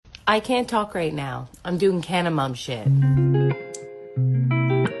I can't talk right now. I'm doing CannaMom shit.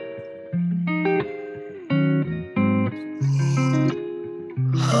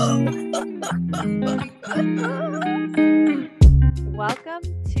 Welcome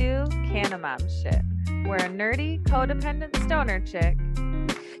to CannaMomSh, where a nerdy, codependent stoner chick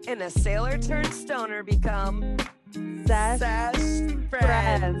and a sailor turned stoner become Sesh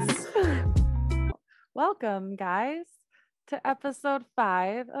friends. Welcome, guys, to episode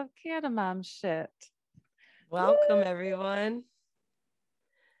 5 of CannaMomSh. Welcome, everyone.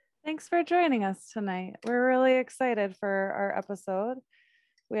 Thanks for joining us tonight. We're really excited for our episode.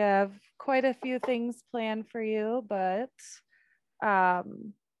 We have quite a few things planned for you, but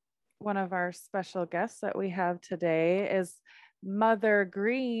one of our special guests that we have today is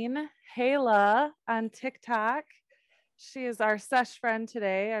MotherGreen, Hayla on TikTok. She is our sesh friend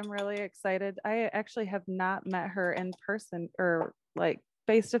today. I'm really excited. I actually have not met her in person or like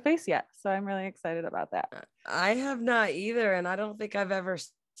face to face yet, so I'm really excited about that. I have not either, and I don't think I've ever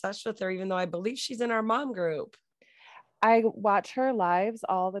seshed with her, even though I believe she's in our mom group. I watch her lives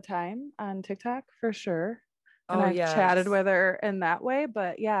all the time on TikTok for sure. And I've yes. chatted with her in that way,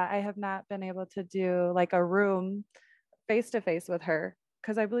 but yeah, I have not been able to do like a room face to face with her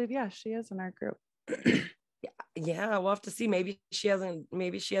because I believe, she is in our group. Yeah, we'll have to see. Maybe she hasn't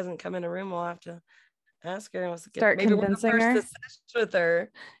come in a room. We'll have to ask her. Start maybe convincing we're the her. first to sesh with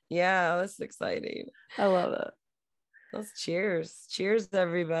her. Yeah, that's exciting. I love it. Let's cheers,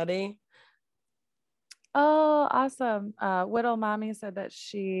 everybody. Oh, awesome. Whittle Mommy said that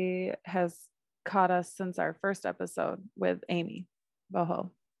she has caught us since our first episode with Amy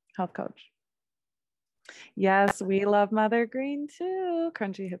Boho, health coach. Yes, we love MotherGreen too.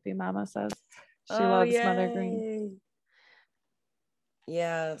 Crunchy Hippie Mama says she loves MotherGreen.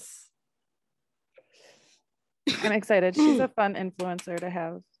 Yes. I'm excited. She's a fun influencer to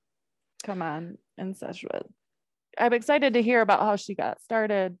have come on and sesh with. I'm excited to hear about how she got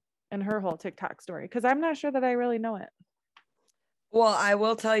started and her whole TikTok story because I'm not sure that I really know it. Well, I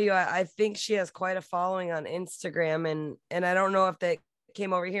will tell you, I think she has quite a following on Instagram, and I don't know if that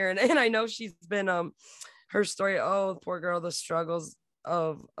came over here, and I know she's been her story. Oh, poor girl, the struggles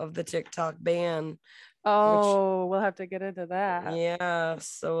of the TikTok ban. Oh, we'll have to get into that. Yeah,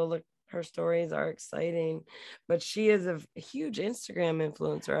 so look, her stories are exciting, but she is a huge Instagram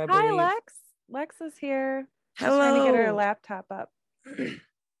influencer, I believe. Hi, Lex. Lex is here. Hello. She's trying to get her laptop up.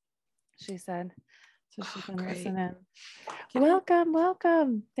 She said. So she can listen in.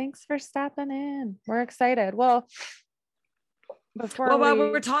 Welcome. Thanks for stopping in. We're excited. Well, while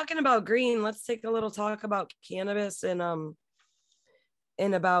we're talking about green, let's take a little talk about cannabis and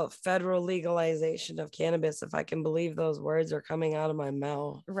about federal legalization of cannabis, if I can believe those words are coming out of my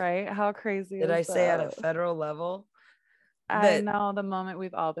mouth. Right? How crazy did I say at a federal level? I know, the moment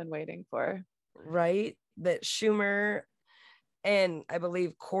we've all been waiting for. Right? That Schumer and I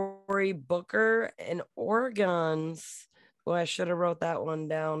believe Cory Booker and Oregon's, well, I should have wrote that one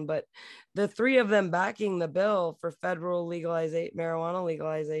down, but the three of them backing the bill for federal marijuana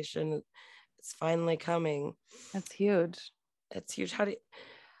legalization, it's finally coming. That's huge. It's huge. How do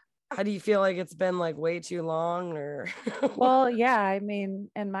you feel like it's been like way too long or? Well, yeah, I mean,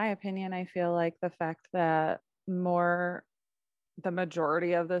 in my opinion, I feel like the fact that the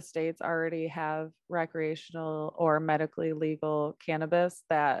majority of the states already have recreational or medically legal cannabis,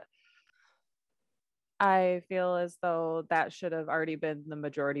 that I feel as though that should have already been the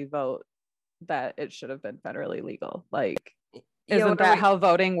majority vote, that it should have been federally legal. Like, isn't that how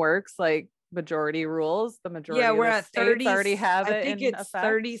voting works? Like, majority rules, the majority of the states 30, already have it. I think it's effect.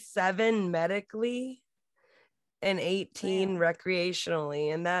 37 medically and 18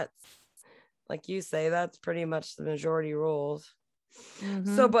 recreationally. And that's, like you say, that's pretty much the majority rules.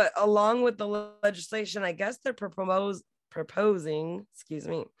 Mm-hmm. So, but along with the legislation, I guess they're proposing,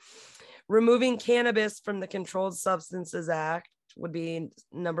 removing cannabis from the Controlled Substances Act would be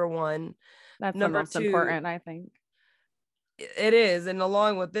number one. That's number the most two, important, I think. It is. And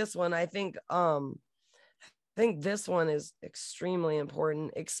along with this one, I think this one is extremely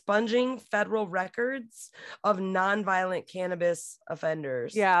important. Expunging federal records of nonviolent cannabis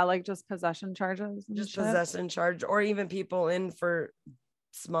offenders. Yeah, like just possession charges. Just possession charge, or even people in for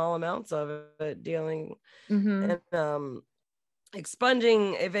small amounts of it dealing. Mm-hmm. And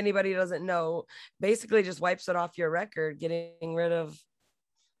expunging, if anybody doesn't know, basically just wipes it off your record, getting rid of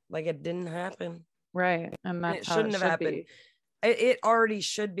like it didn't happen. Right. And that's it shouldn't have happened. It already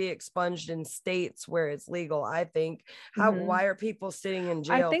should be expunged in states where it's legal, I think. Why are people sitting in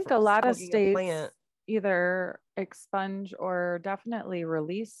jail? I think a lot of states either expunge or definitely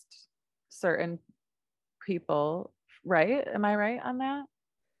released certain people, right? Am I right on that?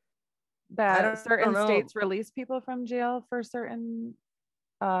 that don't certain know. states release people from jail for certain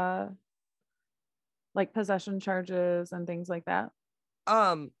like possession charges and things like that?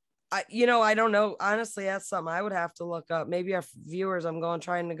 I don't know. Honestly, that's something I would have to look up. Maybe our viewers,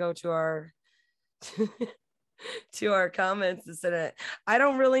 trying to go to our to our comments instead of, I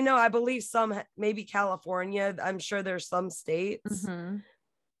don't really know. I believe some, maybe California. I'm sure there's some states. Mm-hmm.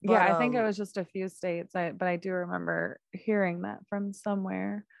 But, yeah, I think it was just a few states. But I do remember hearing that from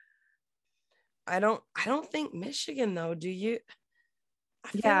somewhere. I don't think Michigan though. Do you? I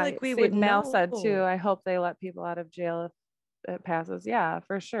feel Yeah, like we see, would Mel know. said too, I hope they let people out of jail if it passes. Yeah,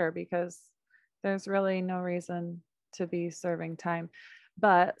 for sure, because there's really no reason to be serving time.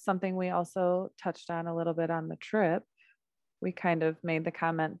 But something we also touched on a little bit on the trip, we kind of made the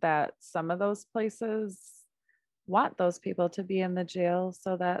comment that some of those places want those people to be in the jail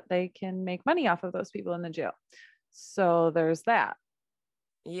so that they can make money off of those people in the jail. So there's that.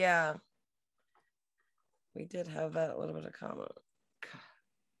 Yeah. We did have that little bit of comment.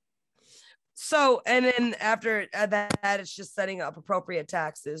 So, and then after that, it's just setting up appropriate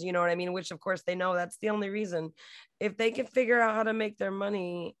taxes. You know what I mean? Which, of course, they know that's the only reason. If they can figure out how to make their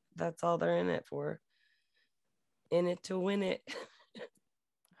money, that's all they're in it for. In it to win it.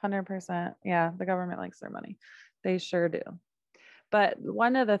 100%. Yeah, the government likes their money. They sure do. But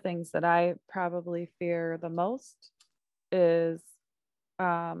one of the things that I probably fear the most is,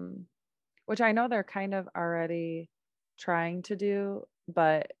 which I know they're kind of already trying to do,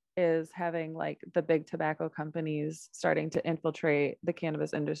 but is having like the big tobacco companies starting to infiltrate the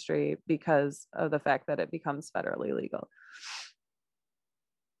cannabis industry because of the fact that it becomes federally legal.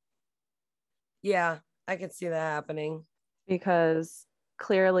 Yeah, I could see that happening. Because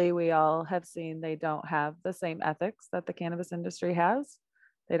clearly we all have seen they don't have the same ethics that the cannabis industry has.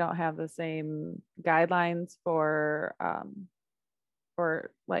 They don't have the same guidelines for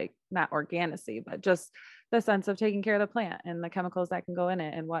like not organicity, but just the sense of taking care of the plant and the chemicals that can go in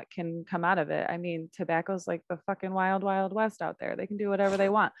it and what can come out of it. I mean, tobacco's like the fucking wild, wild west out there. They can do whatever they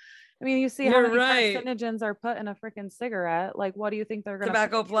want. I mean, you see how many carcinogens are put in a freaking cigarette. Like, what do you think they're going to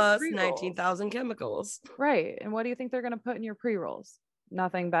tobacco plus 19,000 chemicals. Right. And what do you think they're going to put in your pre-rolls?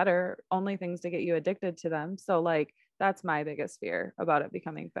 Nothing better, only things to get you addicted to them. So like, that's my biggest fear about it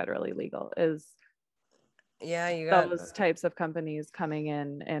becoming federally legal is you got those types of companies coming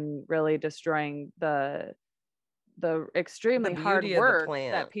in and really destroying the extremely hard work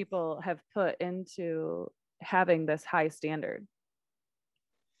that people have put into having this high standard.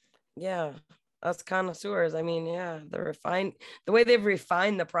 Yeah, us connoisseurs. I mean, yeah, the way they've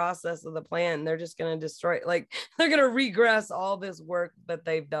refined the process of the plant, they're just going to destroy, like, they're going to regress all this work that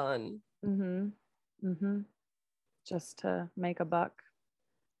they've done. Just to make a buck.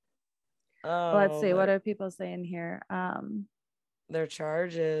 Oh, let's see. What are people saying here? Their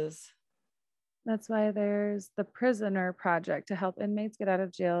charges. That's why there's the Prisoner Project to help inmates get out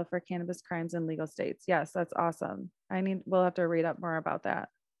of jail for cannabis crimes in legal states. Yes, that's awesome. We'll have to read up more about that.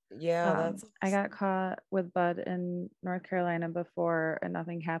 Yeah, that's awesome. I got caught with bud in North Carolina before and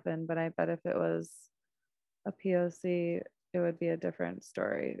nothing happened, but I bet if it was a POC, it would be a different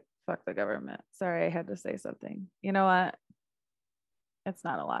story. Fuck the government. Sorry, I had to say something. You know what? It's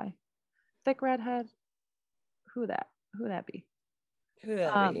not a lie. Thick redhead. Who that be? Who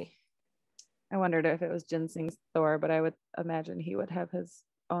that be? I wondered if it was Ginseng's Thor, but I would imagine he would have his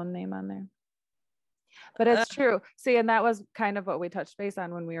own name on there. But it's true. See, and that was kind of what we touched base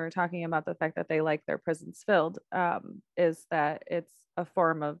on when we were talking about the fact that they like their prisons filled, is that it's a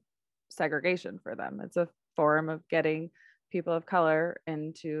form of segregation for them. It's a form of getting people of color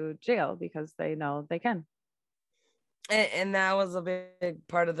into jail because they know they can. And that was a big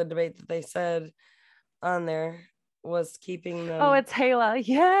part of the debate that they said on there was keeping them. Oh, it's Hayla.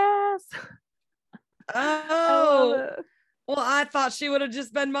 Yes. Oh, well, I thought she would have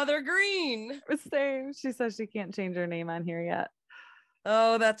just been MotherGreen. Same. She says she can't change her name on here yet.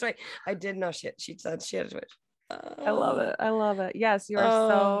 Oh, that's right. I did know she said she had a Twitch. I love it. I love it. Yes, you are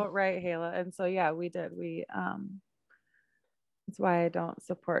so right, Hayla. And so yeah, we did. That's why I don't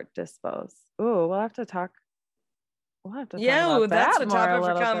support dispos. Ooh, we'll have to talk. We'll have to talk about that's that a topic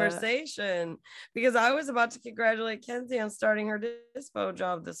for bit. conversation because I was about to congratulate Kenzie on starting her dispo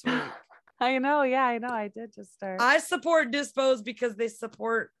job this week. I know. Yeah, I know. I did just start. I support dispos because they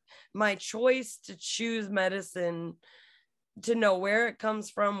support my choice to choose medicine, to know where it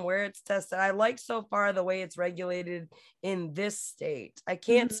comes from, where it's tested. I like so far the way it's regulated in this state. I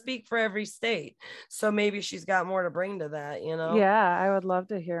can't speak for every state. So maybe she's got more to bring to that, you know? Yeah, I would love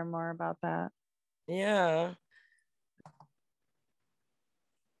to hear more about that. Yeah.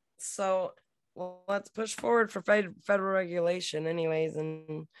 So let's push forward for federal regulation anyways,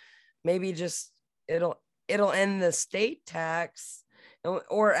 and maybe just it'll end the state tax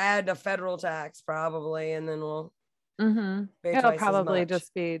or add a federal tax probably, and then we'll pay It'll twice as probably much.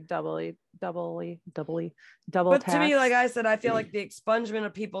 just be double But tax. to me, like I said, I feel like the expungement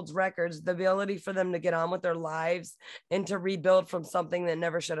of people's records, the ability for them to get on with their lives and to rebuild from something that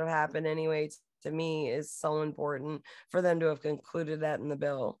never should have happened anyway, to me is so important for them to have concluded that in the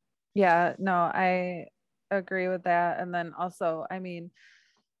bill. Yeah, no, I agree with that. And then also, I mean,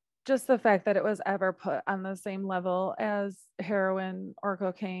 just the fact that it was ever put on the same level as heroin or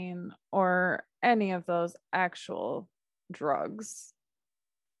cocaine or any of those actual drugs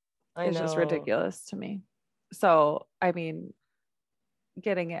is just ridiculous to me. So, I mean,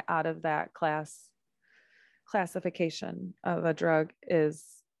 getting it out of that classification of a drug is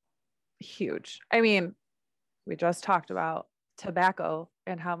huge. I mean, we just talked about tobacco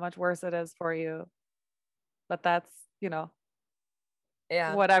and how much worse it is for you, but that's,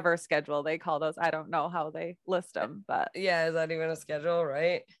 whatever schedule they call those. I don't know how they list them, but yeah, is that even a schedule,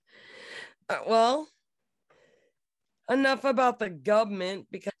 right? Well, enough about the government,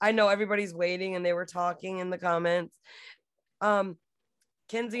 because I know everybody's waiting and they were talking in the comments.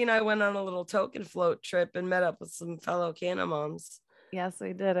 Kenzie and I went on a little token float trip and met up with some fellow CannaMoms. Yes,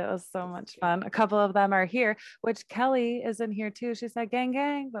 we did. It was so much fun. A couple of them are here, which Kelly is in here too. She said gang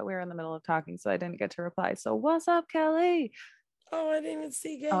gang, but we were in the middle of talking, so I didn't get to reply. So what's up, Kelly? Oh, I didn't even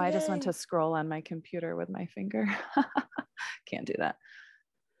see gang. Oh, I just went to scroll on my computer with my finger. Can't do that.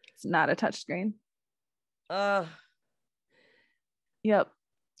 It's not a touch screen. Yep.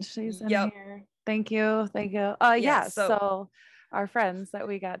 She's in here. Thank you. Yeah. So our friends that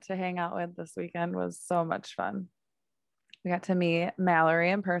we got to hang out with this weekend was so much fun. We got to meet Mallory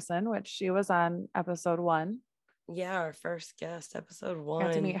in person, which she was on episode 1. Yeah, our first guest, episode 1.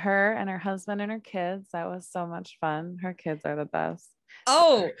 Got to meet her and her husband and her kids. That was so much fun. Her kids are the best.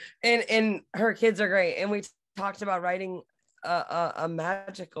 Oh, and her kids are great. And we talked about writing a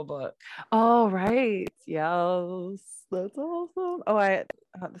magical book. Oh, right. Yes. That's awesome. Oh, I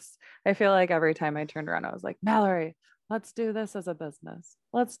feel like every time I turned around, I was like, Mallory, let's do this as a business.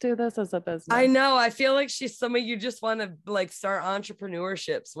 Let's do this as a business. I know. I feel like she's somebody you just want to like start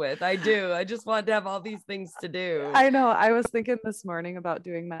entrepreneurships with. I do. I just want to have all these things to do. I know. I was thinking this morning about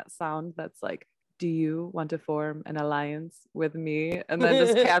doing that sound that's like, do you want to form an alliance with me? And then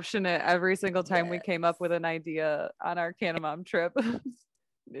just caption it every single time we came up with an idea on our CannaMom trip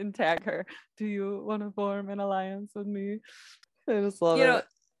and tag her. Do you want to form an alliance with me? I just love it.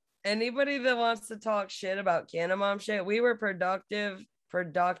 Anybody that wants to talk shit about CannaMomSh, we were productive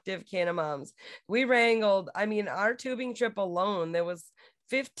CannaMoms. We wrangled, I mean, our tubing trip alone, there was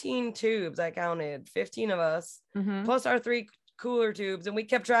 15 tubes. I counted 15 of us, plus our 3 cooler tubes, and we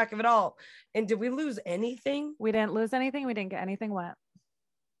kept track of it all. And did we lose anything? We didn't lose anything. We didn't get anything wet.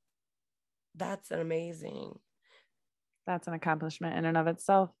 That's amazing. That's an accomplishment in and of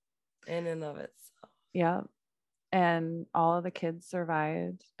itself. Yeah. And all of the kids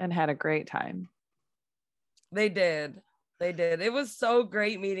survived and had a great time. They did. It was so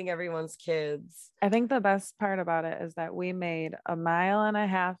great meeting everyone's kids. I think the best part about it is that we made a 1.5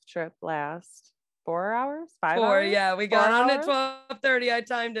 mile trip last 4 hours, 5 hours. Yeah, we got on at 12:30. I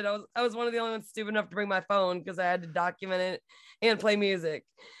timed it. I was one of the only ones stupid enough to bring my phone because I had to document it and play music.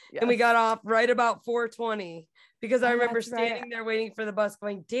 Yes. And we got off right about 4:20 because I remember standing there waiting for the bus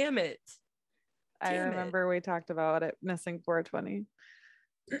going, damn it. I remember we talked about it missing 4:20.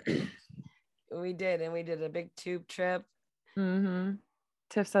 We did, and we did a big tube trip.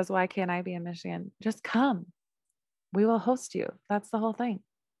 Tiff says, why can't I be in Michigan? Just come. We will host you. That's the whole thing.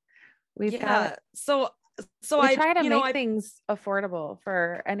 We try to make things affordable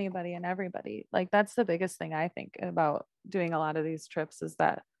for anybody and everybody. Like that's the biggest thing I think about doing a lot of these trips is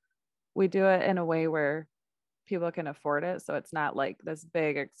that we do it in a way where people can afford it. So it's not like this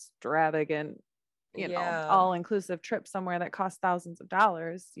big extravagant, all-inclusive trip somewhere that costs thousands of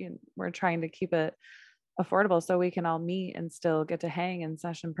dollars. We're trying to keep it affordable so we can all meet and still get to hang and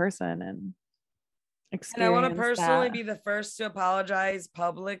sesh in person and experience. And I want to personally be the first to apologize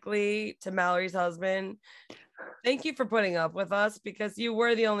publicly to Mallory's husband. Thank you for putting up with us because you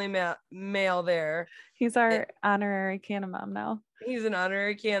were the only male there. He's our honorary CannaMom now. He's an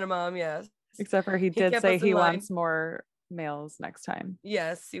honorary CannaMom, yes. Except for he did say he wants more males next time.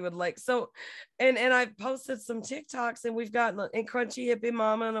 Yes, he would like so. And I've posted some TikToks and we've gotten and Crunchy Hippie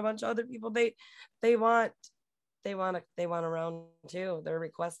Mama and a bunch of other people. They want around too. They're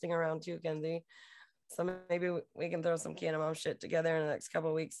requesting around too, Kenzie. So maybe we can throw some CannaMom shit together in the next couple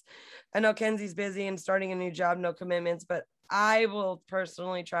of weeks. I know Kenzie's busy and starting a new job, no commitments, but I will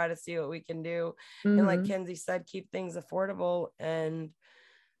personally try to see what we can do. And like Kenzie said, keep things affordable and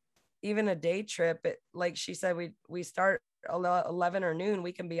even a day trip, like she said, we start 11 or noon,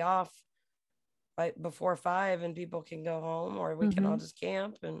 we can be off right before 5 and people can go home, or we can all just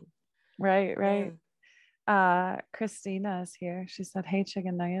camp. And right. Christina is here. She said, hey,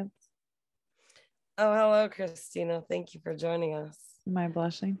 chicken nuggets. Oh, hello, Christina. Thank you for joining us. Am I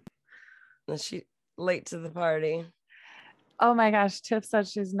blushing? Is she late to the party? Oh my gosh. Tiff said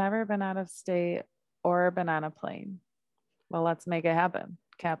she's never been out of state or been on a plane. Well, let's make it happen,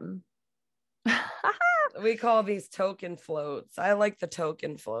 Captain. We call these token floats. I like the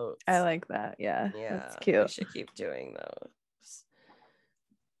token floats. I like that. Yeah. That's cute. We should keep doing those.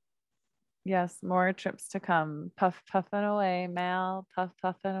 Yes, more trips to come. Puff puffing away, Mal. Puff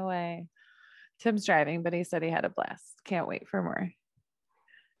puffing away. Tim's driving, but he said he had a blast. Can't wait for more.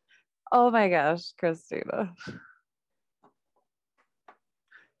 Oh my gosh, Christina.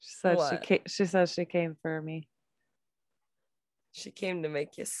 She said what? she says she came for me. She came to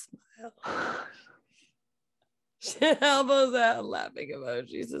make you smile. All those laughing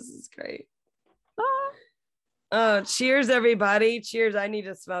emojis. This is great. Oh, cheers, everybody. Cheers. I need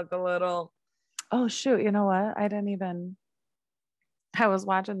to smoke a little. Oh, shoot. You know what? I was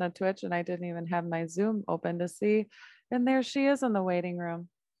watching the Twitch and I didn't even have my Zoom open to see. And there she is in the waiting room.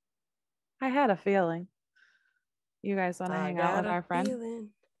 I had a feeling. You guys want to hang out with our friend?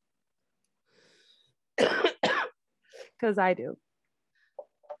 Because I do.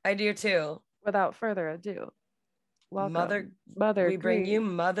 I do too. Without further ado, welcome, Mother. We bring you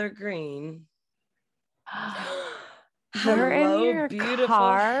MotherGreen. You're in your beautiful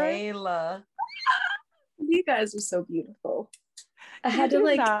car? Hayla. You guys are so beautiful. I had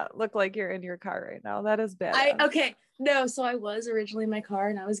to not look like you're in your car right now. That is bad. Okay. No, so I was originally in my car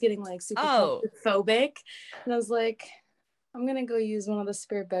and I was getting like super claustrophobic. And I was like, I'm gonna go use one of the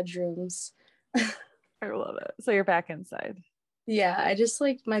spare bedrooms. I love it. So you're back inside. Yeah, I just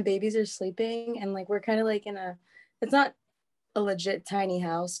like my babies are sleeping and like we're kind of like it's not a legit tiny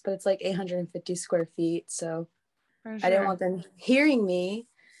house, but it's like 850 square feet. So sure. I didn't want them hearing me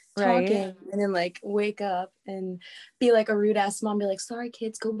talking and then like wake up and be like a rude ass mom, be like, sorry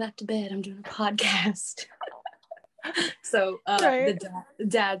kids, go back to bed, I'm doing a podcast. So the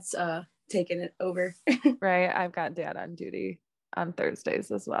dad's taking it over. Right. I've got dad on duty on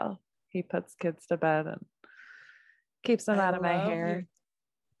Thursdays as well. He puts kids to bed and keeps them out of my hair.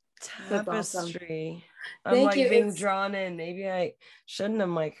 Tapestry. I'm like being drawn in. Maybe I shouldn't have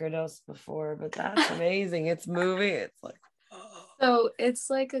microdosed before, but that's amazing. It's moving. It's like, so it's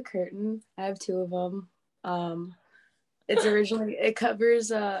like a curtain. I have two of them. It's originally, it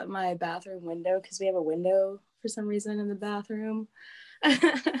covers my bathroom window because we have a window for some reason in the bathroom.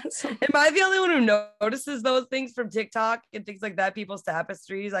 So, am I the only one who notices those things from TikTok and things like that? People's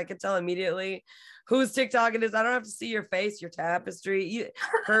tapestries. I can tell immediately whose TikTok it is. I don't have to see your face, your tapestry,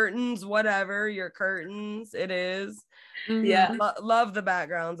 curtains, whatever, your curtains. It is. Mm-hmm. Yeah. Love the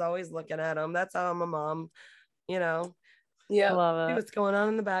backgrounds. Always looking at them. That's how I'm a mom, you know. Yeah. Love it. See what's going on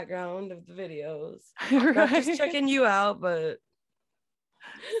in the background of the videos. Right. Not just checking you out, but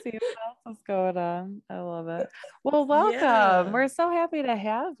see what else is going on. I love it. Well, welcome. Yeah. We're so happy to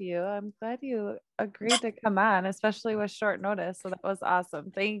have you. I'm glad you agreed to come on, especially with short notice. So that was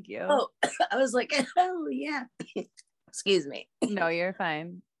awesome. Thank you. Oh, I was like, oh yeah. Excuse me. No, you're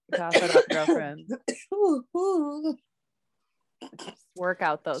fine. Cough it up, girlfriend. Work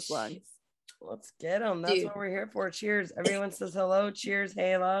out those lungs. Let's get them. That's what we're here for. Cheers. Everyone says hello. Cheers,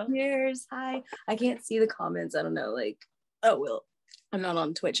 Hayla. Cheers. Hi. I can't see the comments. I don't know. Like, oh, well, I'm not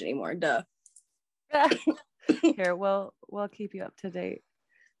on Twitch anymore. Duh. Here, we'll keep you up to date.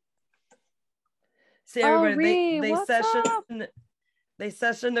 See, everybody, they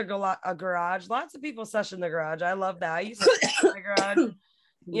session their garage. Lots of people session their garage. I love that. I used to session my garage.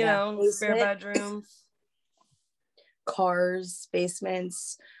 You know, spare bedrooms. Cars,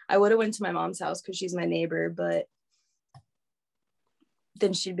 basements. I would have went to my mom's house because she's my neighbor, but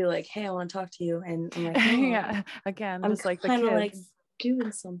then she'd be like, hey, I want to talk to you. And I'm like, oh, yeah, again, I'm just like the kids. Like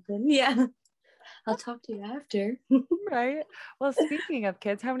doing something. Yeah. I'll talk to you after. Right. Well, speaking of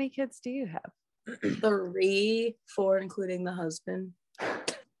kids, how many kids do you have? 3, 4, including the husband.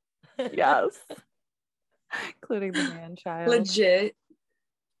 Yes. Including the man-child. Legit.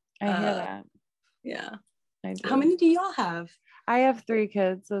 I hear that. Yeah. I do. How many do y'all have? I have 3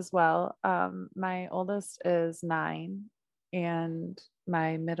 kids as well. My oldest is 9 and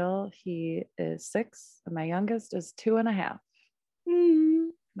my middle, he is 6 and my youngest is 2.5.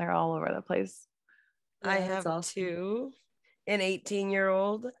 They're all over the place. I have awesome. 2, an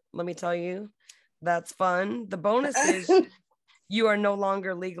 18-year-old. Let me tell you, that's fun. The bonus is you are no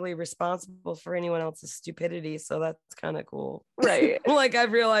longer legally responsible for anyone else's stupidity. So that's kind of cool. Right. Like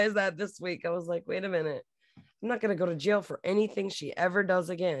I've realized that this week. I was like, wait a minute. I'm not going to go to jail for anything she ever does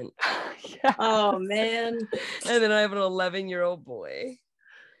again. Yeah. Oh, man. And then I have an 11-year-old boy.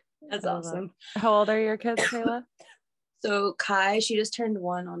 That's awesome. How old are your kids, Kayla? So Kai, she just turned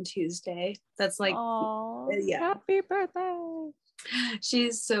 1 on Tuesday. That's like, oh, yeah. Happy birthday.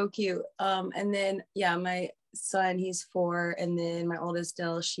 She's so cute. And then, yeah, my son, he's 4. And then my oldest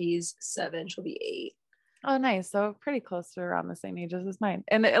Dill, she's 7. She'll be 8. Oh, nice. So pretty close to around the same ages as mine,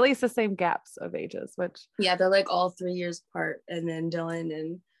 and at least the same gaps of ages, which yeah, they're like all 3 years apart. And then Dylan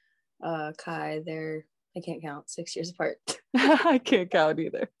and Kai, they're, I can't count, 6 years apart. I can't count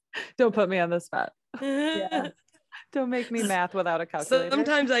either. Don't put me on the spot. Yeah. Don't make me math without a calculator.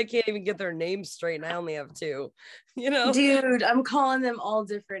 Sometimes I can't even get their names straight, and I only have 2. You know, dude, I'm calling them all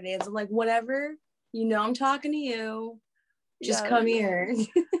different names. I'm like, whatever, I'm talking to you. Just come here.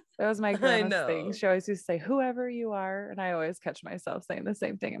 That was my grandma's thing. She always used to say, whoever you are. And I always catch myself saying the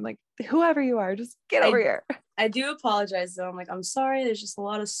same thing. I'm like, whoever you are, just get over here. I do apologize though. I'm like, I'm sorry. There's just a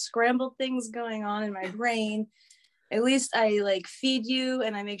lot of scrambled things going on in my brain. At least I like feed you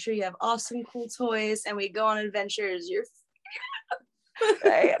and I make sure you have awesome, cool toys and we go on adventures. You're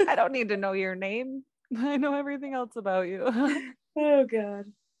right. I don't need to know your name. I know everything else about you. Oh God.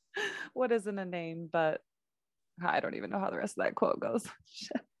 What isn't a name, but I don't even know how the rest of that quote goes.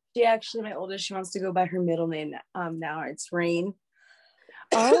 She actually, my oldest, she wants to go by her middle name now. It's Rain.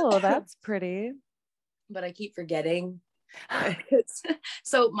 Oh, that's pretty. But I keep forgetting.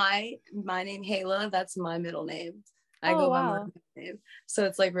 So my name, Hayla, that's my middle name. I go by my middle name. So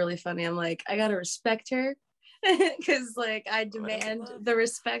it's like really funny. I'm like, I gotta respect her because like I demand the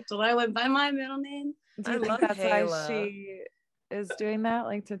respect when I went by my middle name. Do you think that's why she is doing that,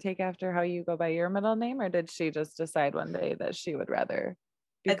 like to take after how you go by your middle name, or did she just decide one day that she would rather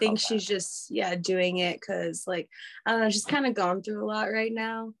I think she's just doing it because like I don't know, she's kind of gone through a lot right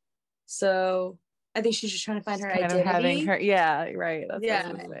now, so I think she's just trying to find her identity. Having her, right. That's what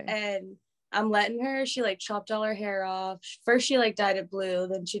I was saying. And I'm letting her. She like chopped all her hair off. First she like dyed it blue,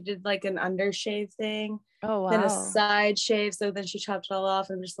 then she did like an undershave thing. Oh wow. Then a side shave. So then she chopped it all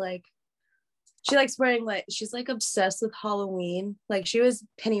off. I'm just like, she likes wearing like, she's like obsessed with Halloween. Like she was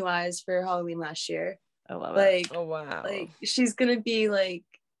Pennywise for Halloween last year. I love it. Oh wow. Like she's gonna be like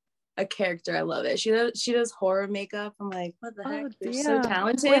a character. I love it. She does horror makeup. I'm like, what the heck? You're so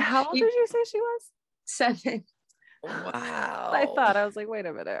talented. Wait, how old did you say she was? 7. Wow. I was like, wait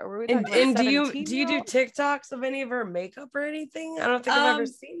a minute. Were we talking about and do you do TikToks of any of her makeup or anything? I don't think I've ever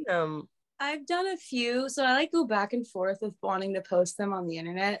seen them. I've done a few, so I like go back and forth with wanting to post them on the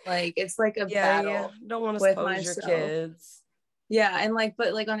internet. Like it's like a battle. Yeah. Don't want to expose your kids. Yeah, and like,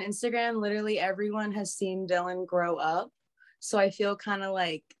 but like on Instagram, literally everyone has seen Dylan grow up, so I feel kind of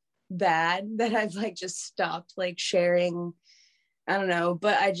like bad that I've like just stopped like sharing. I don't know,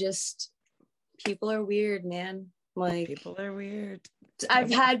 but people are weird, man. Like people are weird.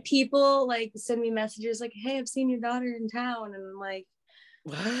 I've had people like send me messages like, hey, I've seen your daughter in town, and I'm like,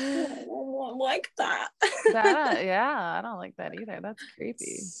 what? I don't like that. Yeah, I don't like that either. That's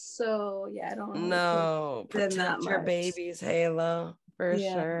creepy. So yeah, I don't know. Protect your babies, Halo. For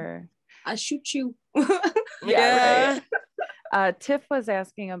sure. I shoot you. Yeah. Right. Tiff was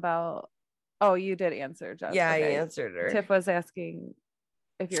asking about, oh, you did answer, Jess. Yeah, okay. I answered her. Tiff was asking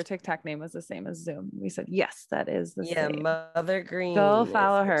if your TikTok name was the same as Zoom. We said, yes, that is the same. Yeah, MotherGreen. Go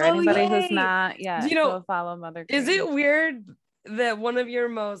follow her. Anybody who's not yet, go follow MotherGreen. Is it weird that one of your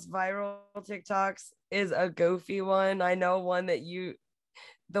most viral TikToks is a goofy one? I know one that you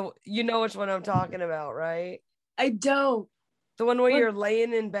know which one I'm talking about, right? I don't. The one where you're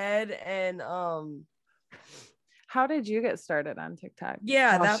laying in bed and how did you get started on TikTok?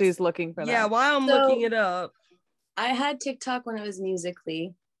 Yeah, while she's looking for that. Yeah, while I'm looking it up. I had TikTok when it was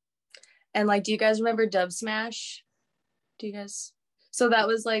Musical.ly. And like, do you guys remember Dub Smash? Do you guys? So that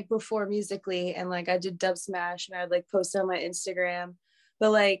was like before Musical.ly, and like I did Dub Smash and I'd like post on my Instagram.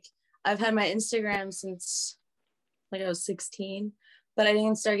 But like I've had my Instagram since like I was 16, but I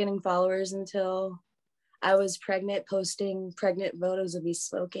didn't start getting followers until I was pregnant, posting pregnant photos of me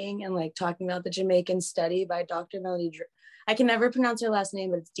smoking and like talking about the Jamaican study by Dr. Melody. I can never pronounce her last name,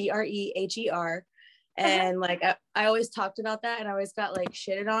 but it's Dreher. And like I always talked about that and I always got like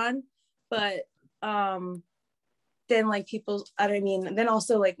shitted on. But then like people, then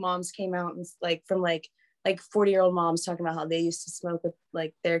also like moms came out and like from like 40-year-old moms talking about how they used to smoke with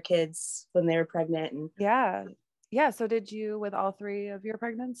like their kids when they were pregnant. And yeah. So did you with all 3 of your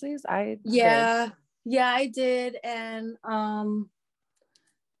pregnancies? I did. And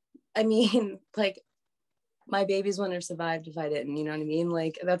like my babies wouldn't have survived if I didn't, you know what I mean?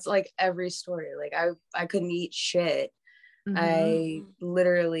 Like that's like every story. Like I couldn't eat shit. I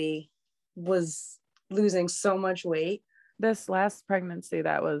literally was losing so much weight. This last pregnancy,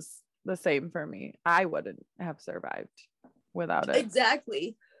 that was the same for me. I wouldn't have survived without it.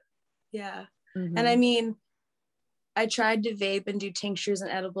 Exactly. Yeah. And I mean, I tried to vape and do tinctures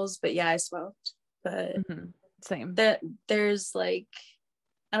and edibles, but yeah, I smoked. But same. There's like,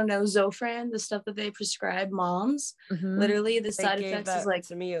 I don't know, Zofran, the stuff that they prescribe moms. Literally, the side effects is like,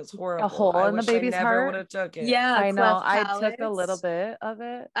 to me, it was horrible. A hole in the baby's heart. Would have took it. Yeah, I know. I took a little bit of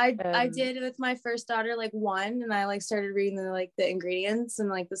it. I did with my first daughter, like one, and I like started reading the ingredients and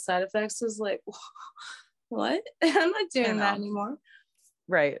like the side effects was like, what? I'm not doing that anymore.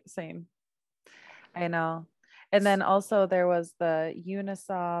 Right. Same. I know. And then also there was the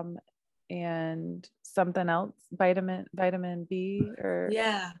Unisom and something else, vitamin B or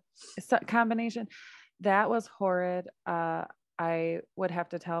combination. That was horrid. I would have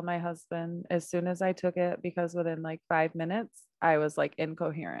to tell my husband as soon as I took it, because within like 5 minutes, I was like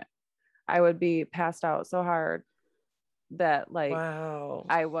incoherent. I would be passed out so hard that like,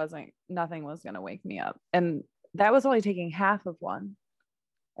 nothing was going to wake me up. And that was only taking half of one.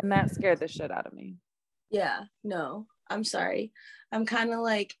 And that scared the shit out of me. Yeah, no, I'm sorry. I'm kind of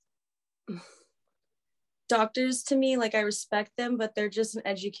like, doctors to me, like I respect them, but they're just an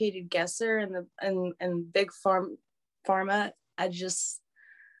educated guesser, and big pharma. I just,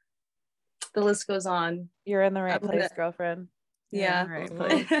 the list goes on. You're in the right place, girlfriend. Yeah. Right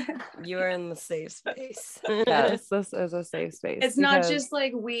place. You are in the safe space. Yes, this is a safe space. It's not just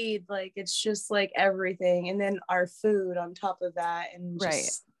like weed, like it's just like everything, and then our food on top of that, and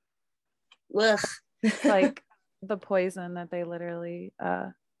just, ugh. It's like the poison that they literally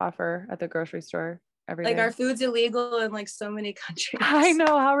offer at the grocery store every day. Our food's illegal in like so many countries. I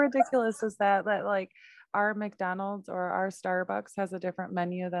know. How ridiculous is that like our McDonald's or our Starbucks has a different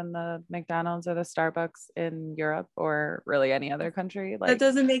menu than the McDonald's or the Starbucks in Europe or really any other country. Like, that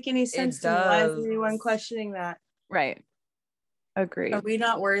doesn't make any sense to me. Why is anyone questioning that? Right. Agreed. Are we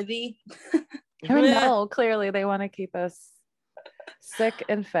not worthy? No, clearly they want to keep us sick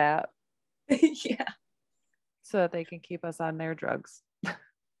and fat. Yeah. So that they can keep us on their drugs.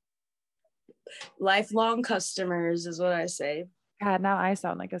 Lifelong customers is what I say. God, now I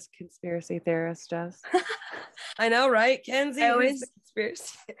sound like a conspiracy theorist, Jess. I know, right? Kenzie, always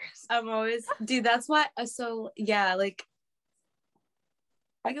conspiracy theorist. I'm always, dude, that's why. So yeah, like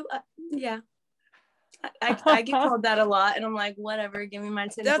I go, I get called that a lot, and I'm like, whatever, give me my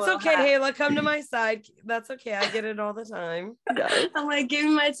tinfoil That's okay, hat. Hayla, come to my side. That's okay. I get it all the time. I'm like, give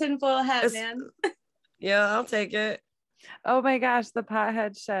me my tinfoil hat, man. Yeah, I'll take it. Oh my gosh, the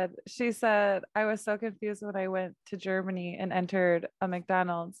pothead shed. She said, I was so confused when I went to Germany and entered a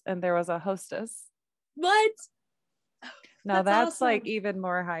McDonald's and there was a hostess. What? Now that's awesome. like even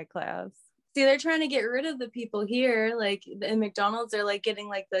more high class. See, they're trying to get rid of the people here. Like in McDonald's, they're like getting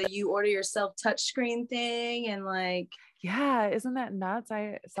like the you order yourself touchscreen thing, and like, yeah, isn't that nuts?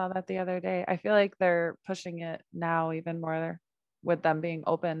 I saw that the other day. I feel like they're pushing it now even more with them being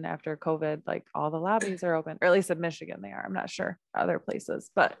open after COVID. Like all the lobbies are open, or at least in Michigan they are. I'm not sure other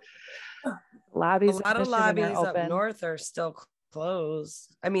places, but lobbies. A lot of lobbies up north are still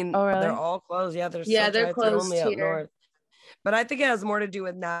closed. I mean, really? They're all closed. Yeah, they're closed only here. Up north. But I think it has more to do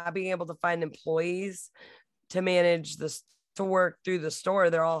with not being able to find employees to manage this, to work through the store.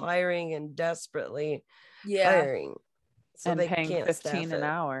 They're all hiring and desperately hiring. So and they paying can't $15 an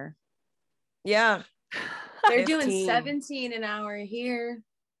hour. Yeah. They're doing 17 an hour here.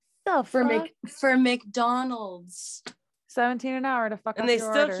 So for McDonald's. 17 an hour to fuck and up they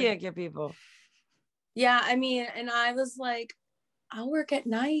your still order. Can't get people. Yeah, I mean, and I was like, I'll work at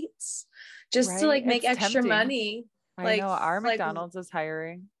nights just to like make extra money. I know our McDonald's is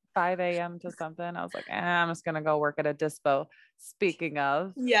hiring 5 a.m. to something. I was like, I'm just gonna go work at a dispo. Speaking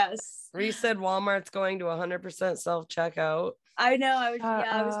of, yes, Reese said Walmart's going to 100% self checkout. I know.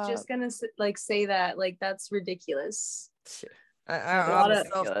 I was just gonna like say that. Like that's ridiculous. I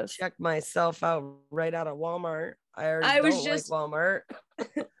self check myself out right out of Walmart. I don't like Walmart.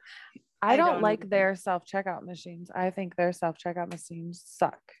 I don't like their self checkout machines. I think their self checkout machines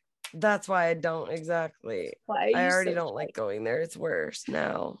suck. That's why I don't exactly. I already don't like going there. It's worse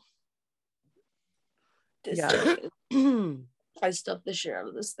now. Yeah. I stuffed the shit out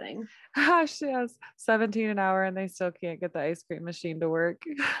of this thing. She has 17 an hour and they still can't get the ice cream machine to work.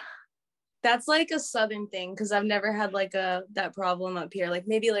 That's like a southern thing because I've never had like that problem up here. Like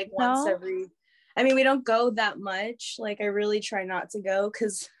maybe like once every. I mean, we don't go that much. Like I really try not to go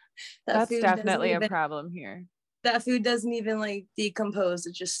because that's definitely a problem here. That food doesn't even like decompose.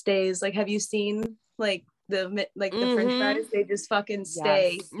 It just stays. Like, have you seen like the French fries, they just fucking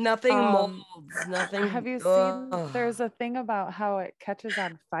stay. Yes. Nothing molds. Nothing. Have you seen? There's a thing about how it catches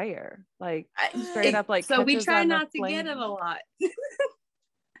on fire, like straight up, like so we catches try on not the to get flame. it a lot.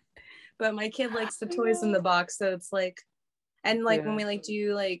 But my kid likes the toys in the box, so it's like, and like when we like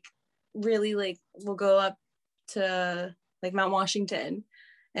do like really like we'll go up to like Mount Washington,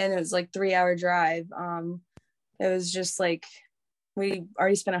 and it was like 3-hour drive. It was just like we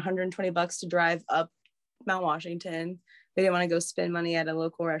already spent $120 to drive up Mount Washington. We didn't want to go spend money at a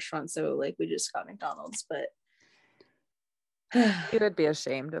local restaurant, so like we just got McDonald's. But You would be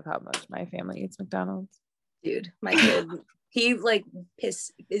ashamed of how much my family eats McDonald's. Dude, my kid, he like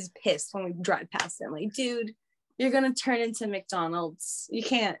is pissed when we drive past him. Like, dude, you're gonna turn into McDonald's. You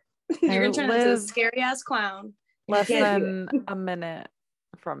can't. You're gonna turn into a scary ass clown. Less than a minute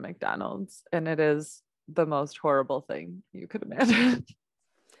from McDonald's, and it is the most horrible thing you could imagine.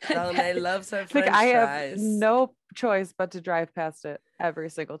 They loves her French like I fries. have no choice but to drive past it every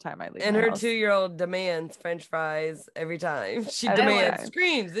single time I leave. And my her house. 2-year-old demands French fries every time. She Every demands, time.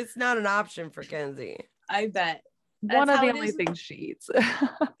 screams. It's not an option for Kenzie. I bet. One of the only things she eats.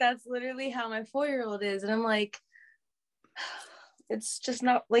 That's literally how my 4-year-old is, and I'm like, it's just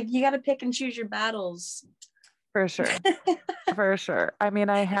not like you got to pick and choose your battles. For sure. For sure. I mean,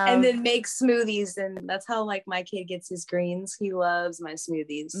 I have. And then make smoothies. And that's how like my kid gets his greens. He loves my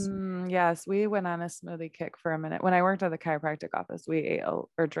smoothies. Yes. We went on a smoothie kick for a minute. When I worked at the chiropractic office, we ate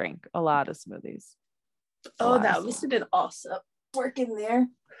or drank a lot of smoothies. That must have been awesome working there.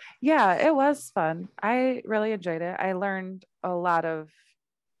 Yeah, it was fun. I really enjoyed it. I learned a lot of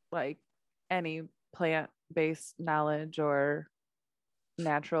like any plant-based knowledge or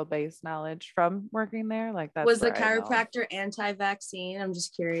natural-based knowledge from working there. Like that was the chiropractor anti-vaccine? I'm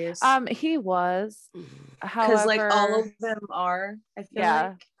just curious. He was, because like all of them are. I feel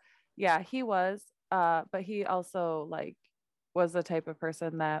like. Yeah, he was. But he also like was the type of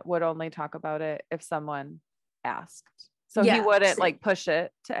person that would only talk about it if someone asked. So he wouldn't like push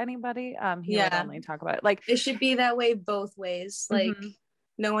it to anybody. He would only talk about it. Like it should be that way both ways. Like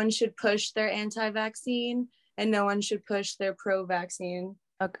no one should push their anti-vaccine and no one should push their pro-vaccine.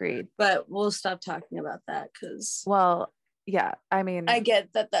 Agreed. But we'll stop talking about that because I mean I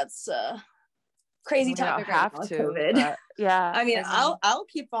get that that's a crazy topic right now, COVID. But, I mean I'll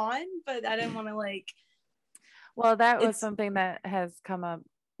keep on, but I didn't want to like. Well, that was something that has come up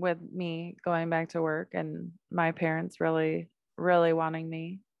with me going back to work and my parents really, really wanting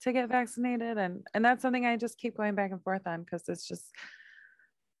me to get vaccinated. And that's something I just keep going back and forth on because it's just,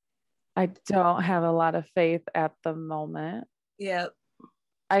 I don't have a lot of faith at the moment. Yeah.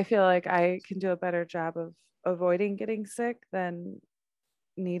 I feel like I can do a better job of avoiding getting sick than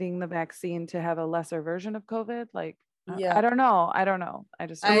needing the vaccine to have a lesser version of COVID. Like, I don't know. I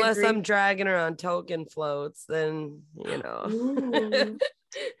just, unless I'm dragging her on token floats, then, you know,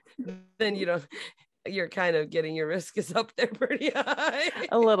 then you don't, you're kind of getting your risk is up there pretty high.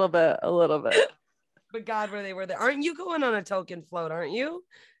 a little bit. But God, where they were there. Aren't you going on a token float? Aren't you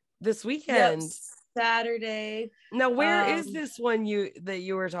this weekend? Yep, Saturday. Now, where is this one that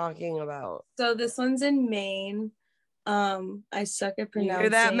you were talking about? So this one's in Maine. I suck at pronouncing. You hear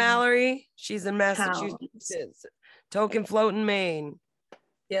that, Mallory? She's in Massachusetts. Token float in Maine.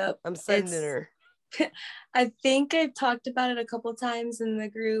 Yep. I'm sending her. I think I've talked about it a couple times in the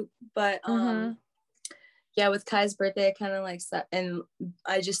group, but yeah, with Kai's birthday, I kind of like that, and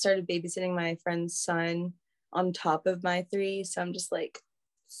I just started babysitting my friend's son on top of my 3, so I'm just like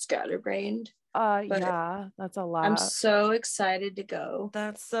scatterbrained. Yeah, that's a lot. I'm so excited to go.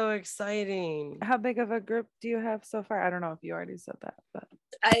 That's so exciting. How big of a group do you have so far? I don't know if you already said that, but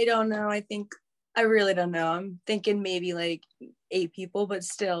I don't know. I really don't know. I'm thinking maybe like 8 people, but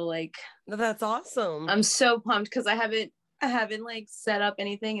still like that's awesome. I'm so pumped because I haven't like set up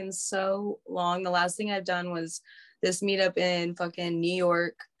anything in so long. The last thing I've done was this meetup in fucking New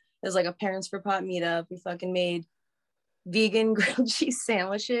York. It was like a Parents for Pot meetup. We fucking made vegan grilled cheese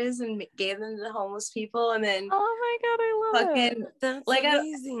sandwiches and gave them to the homeless people, and then oh my God, I love it. That's like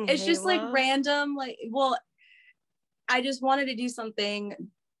amazing. It's just like random, like, well, I just wanted to do something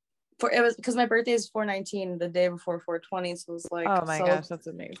for it was because my birthday is 4/19, the day before 4/20, so it was like, oh my gosh, that's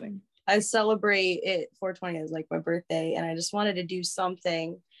amazing. I celebrate it 4/20 as like my birthday, and I just wanted to do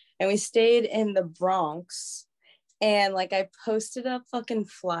something, and we stayed in the Bronx. And like I posted up fucking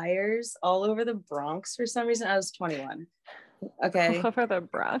flyers all over the Bronx for some reason. I was 21. Okay. All over the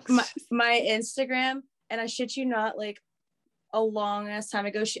Bronx. My Instagram, and I shit you not, like a long ass time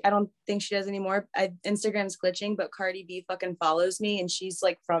ago. I don't think she does anymore. Instagram's glitching, but Cardi B fucking follows me, and she's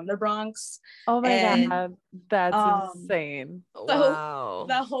like from the Bronx. Oh my God, that's um, insane. So Wow.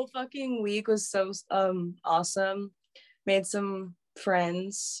 that whole fucking week was so awesome. Made some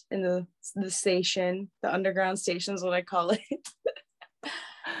friends in the station, the underground station is what I call it.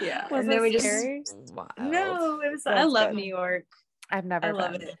 Yeah. Was and then it we scary? Wild. No, it was. I That's love good. New York. I've never I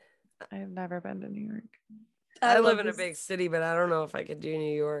love been. it. I've never been to New York. I live love in a this. big city, but I don't know if I could do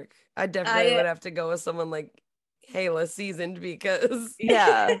New York. I definitely would have to go with someone like Hayla seasoned because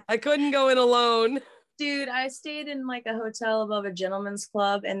Yeah. I couldn't go in alone. Dude, I stayed in like a hotel above a gentleman's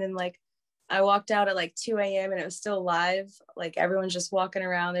club, and then like I walked out at like 2 a.m. and it was still live. Like everyone's just walking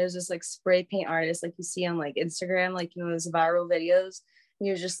around. There's this like spray paint artist like you see on like Instagram, like those viral videos. And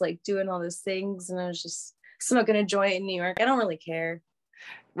you're just like doing all those things, and I was just smoking a joint in New York. I don't really care.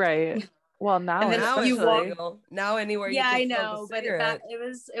 Right. Well, now And then Now you it's walk. legal. Now anywhere you Yeah, can I smoke know, a but cigarette.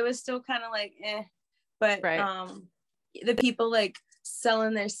 it was still kind of like But Right. the people like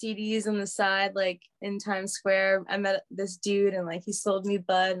selling their CDs on the side, like in Times Square. I met this dude, and like he sold me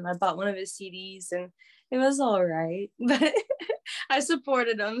bud, and I bought one of his CDs, and it was all right. But I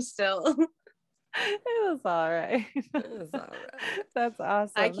supported him still. It was all right. It was all right. That's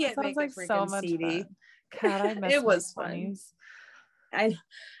awesome. I That can't sounds make a like so freaking much CD. fun. God, I miss It was my fun. 20s.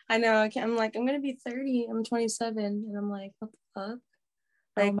 I know. I'm like, I'm gonna be 30. I'm 27, and I'm like, what the fuck?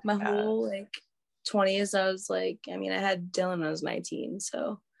 Like my my whole like 20s, I was like, I mean, I had Dylan when I was 19,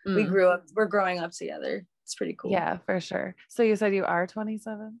 so Mm. we're growing up together. It's pretty cool. Yeah, for sure. So you said you are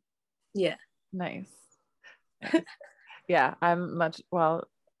 27? Yeah. Nice. Yeah, I'm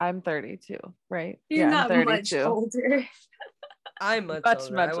 32, right? You're I'm not 32. much older. I'm much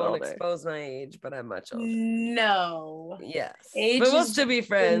older. I won't expose my age, but I'm much older. No. Yes. Age but we'll is still be just a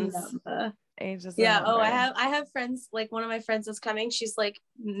friends. number. Age is Yeah. Oh, I have friends, like one of my friends is coming. She's like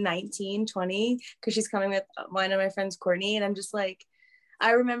 19, 20, because she's coming with one of my friends, Courtney. And I'm just like,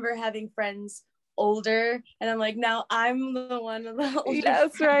 I remember having friends older, and I'm like, now I'm the one of the older.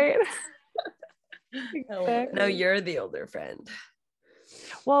 Yes, friends. right. Exactly. No, you're the older friend.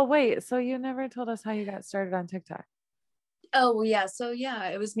 Well, wait, so you never told us how you got started on TikTok. Oh, yeah. So yeah,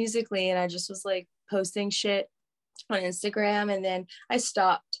 it was Musically, and I just was like posting shit on Instagram, and then I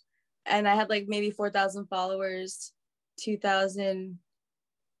stopped, and I had like maybe 4,000 followers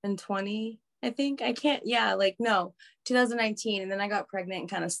 2020, I think. I can't, yeah, like no, 2019, and then I got pregnant and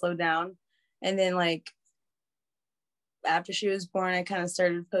kind of slowed down, and then like after she was born, I kind of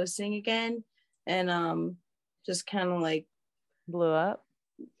started posting again, and just kind of like Blew up.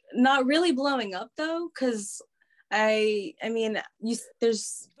 not really blowing up though, because I mean,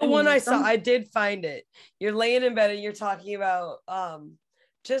 there's the one I saw, I did find it. You're laying in bed and you're talking about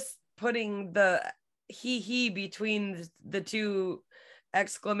just putting the he between the two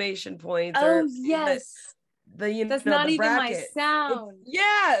exclamation points. Oh yes, that's not the even bracket. my sound.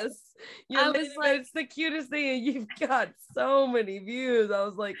 Yes, I was like, it's the cutest thing, and you've got so many views. I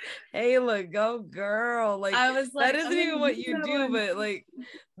was like, hey, look, go girl! Like I was like, that isn't even what you do, one. but like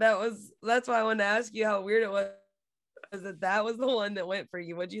that's why I wanted to ask you how weird it was that was the one that went for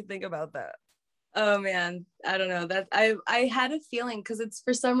you. What do you think about that? Oh man, I don't know. That I had a feeling, because it's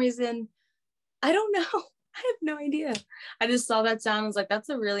for some reason, I don't know. I have no idea. I just saw that sound. I was like, that's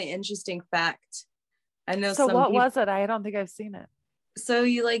a really interesting fact. I know. So what was it? I don't think I've seen it. So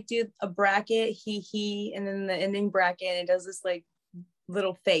you like do a bracket, he, and then the ending bracket, and it does this like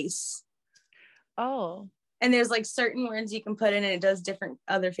little face. Oh. And there's like certain words you can put in, and it does different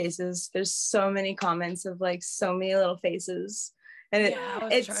other faces. There's so many comments of like so many little faces, and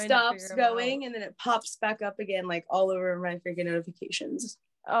it stops going, and then it pops back up again, like all over my freaking notifications.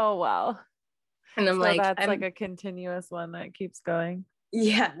 Oh wow. And I'm like, that's like a continuous one that keeps going.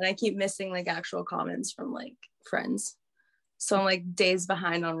 Yeah, and I keep missing like actual comments from like friends. So I'm like days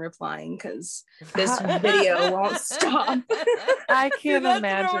behind on replying because this video won't stop. I can't imagine.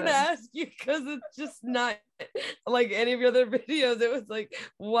 That's what I want to ask you, because it's just not like any of your other videos. It was like,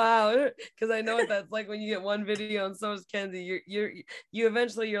 wow, because I know what that's like when you get one video, and so is Kenzie. You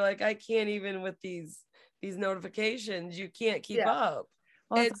eventually you're like, I can't even with these notifications. You can't keep up.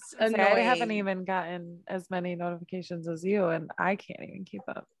 Well, it's annoying. I haven't even gotten as many notifications as you, and I can't even keep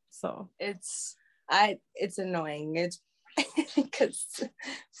up. So it's annoying. It's because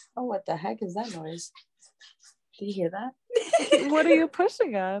what the heck is that noise? Did you hear that? What are you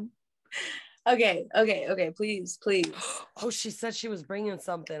pushing on? Okay, please. Oh, she said she was bringing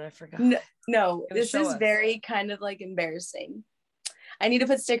something. I forgot. No, this is very kind of like embarrassing. I need to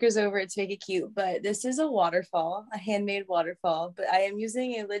put stickers over it to make it cute, but this is a waterfall, a handmade waterfall, but I am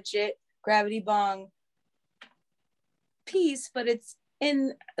using a legit gravity bong piece, but it's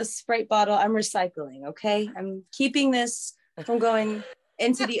in a Sprite bottle. I'm recycling. Okay, I'm keeping this from going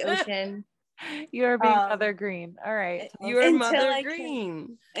into the ocean. You're being MotherGreen. All right. You're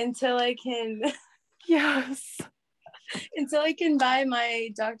MotherGreen. Until I can yes. Until I can buy my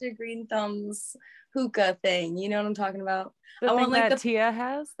Dr. Green Thumbs hookah thing. You know what I'm talking about? I want like that Tia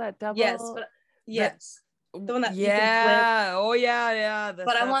has, that double. Yes. The one that you can flip. Oh yeah.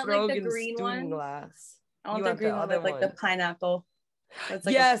 But I want like the green one. Glass. I want the green one with like the pineapple. Like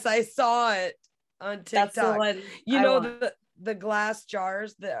yes, I saw it on TikTok. That's the one. You know the glass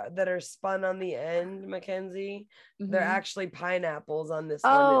jars that are spun on the end, Mackenzie. They're actually pineapples on this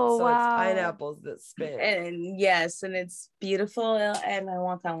one. So it's pineapples that spin. And yes, and it's beautiful. And I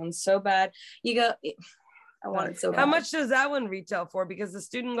want that one so bad. I want it so bad. How much does that one retail for? Because the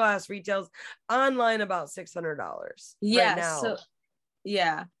student glass retails online about $600 right now. So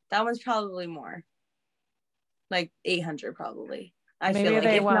yeah, that one's probably more. Like 800 probably. I Maybe feel like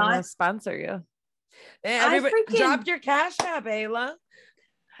they want to sponsor you. Hey, everybody, drop your Cash App, Ayla.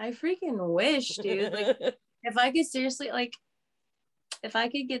 I freaking wish, dude. Like, if I could seriously, like, if I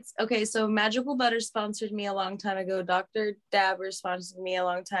could get, okay, so Magical Butter sponsored me a long time ago. Dr. Dabber sponsored me a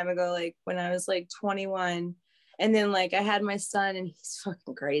long time ago, like when I was like 21. And then like I had my son and he's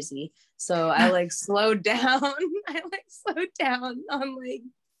fucking crazy. So I like slowed down. On like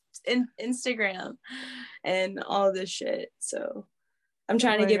Instagram and all this shit. So I'm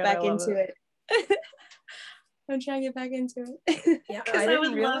trying to get back into it. I'm trying to get back into it. Yeah, I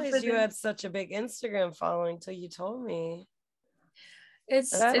didn't realize you had such a big Instagram following till you told me.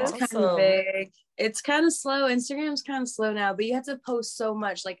 It's awesome. Kind of big. It's kind of slow. Instagram's kind of slow now, but you have to post so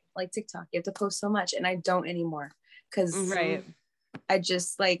much, like TikTok. You have to post so much, and I don't anymore because I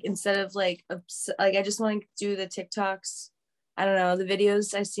just like instead of like I just want to do the TikToks. I don't know, the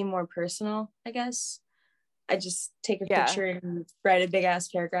videos I see more personal. I guess I just take a picture and write a big ass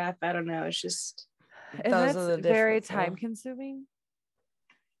paragraph. I don't know. It's just and that's very time consuming.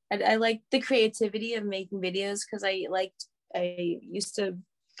 I like the creativity of making videos because I used to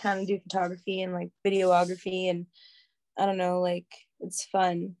kind of do photography and like videography, and I don't know, like it's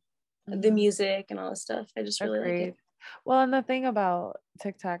fun. The music and all this stuff. I just really like it. Well, and the thing about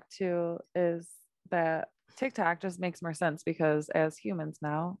TikTok too is that TikTok just makes more sense because as humans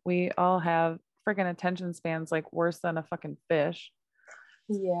now, we all have freaking attention spans like worse than a fucking fish.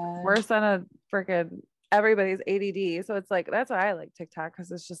 Yeah. Worse than a freaking everybody's ADD. So it's like, that's why I like TikTok,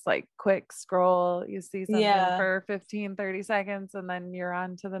 because it's just like quick scroll. You see something for 15, 30 seconds and then you're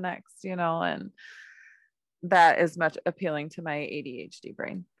on to the next, and that is much appealing to my ADHD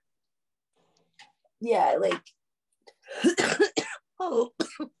brain. Yeah, like oh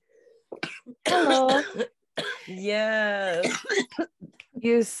hello. Yes.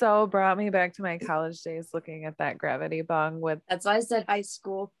 You so brought me back to my college days looking at that gravity bong with. That's why I said high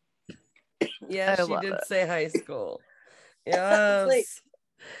school. Yeah, she did say high school. Yes. Like,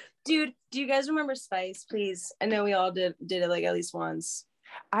 dude, do you guys remember Spice? Please. I know we all did it like at least once.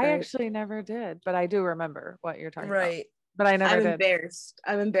 I actually never did, but I do remember what you're talking about. But I'm embarrassed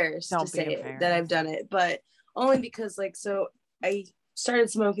to say that I've done it, but only because so I started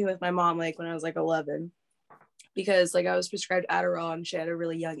smoking with my mom like when I was like 11 because like I was prescribed Adderall and she had a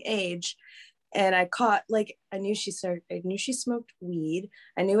really young age, and I caught I knew she smoked weed.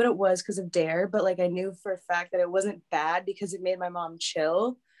 I knew what it was because of Dare, but like I knew for a fact that it wasn't bad because it made my mom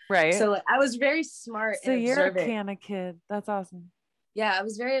chill. Right. So like I was very smart. So and you're observant. A Canna kid. That's awesome. Yeah, I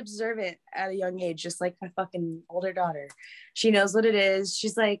was very observant at a young age, just like my fucking older daughter. She knows what it is.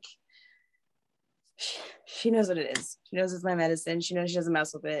 She's like, she knows what it is. She knows it's my medicine. She knows she doesn't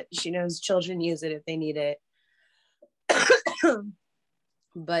mess with it. She knows children use it if they need it.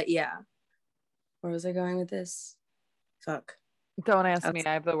 But yeah, where was I going with this? Fuck. Don't ask me.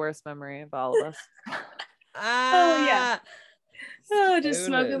 I have the worst memory of all of us. Oh yeah. Oh, just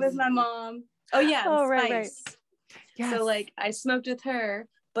smoking with my mom. Oh yeah. Oh right. Yes. So like I smoked with her,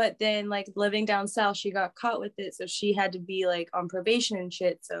 but then like living down south, she got caught with it, so she had to be like on probation and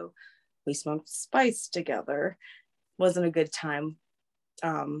shit. So we smoked Spice together. Wasn't a good time.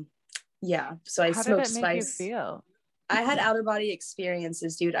 Yeah. So I smoked Spice. How did it make you feel? I had outer body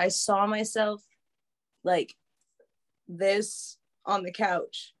experiences, dude. I saw myself like this on the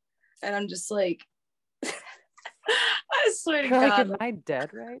couch, and I'm just like. I swear to God. Am I dead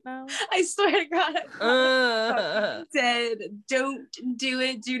right now? I swear to God, I'm dead. Don't do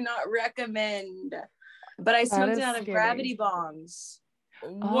it. Do not recommend. But I smoked it out of gravity bongs.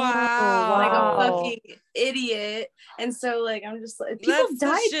 Wow. Like a fucking idiot. And so like I'm just like people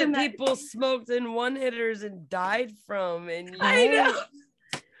died from that. People smoked in one hitters and died from. And I know.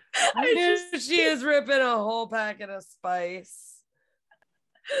 Here she is ripping a whole packet of spice.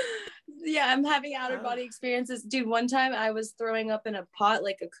 Yeah, I'm having outer body experiences. Dude, one time I was throwing up in a pot,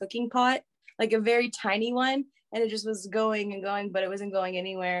 like a cooking pot, like a very tiny one, and it just was going and going, but it wasn't going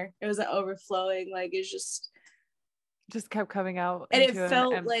anywhere. It wasn't overflowing. Like it's just kept coming out, and it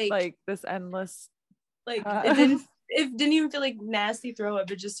felt like this endless. Like it didn't even feel like nasty throw up.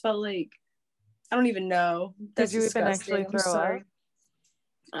 It just felt like I don't even know. That's Did you disgusting. even actually throw up?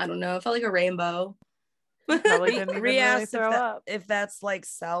 I don't know. It felt like a rainbow. Probably didn't even really throw up. If that's like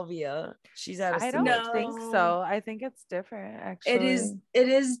salvia. She's had a I don't think so. I think it's different, actually. It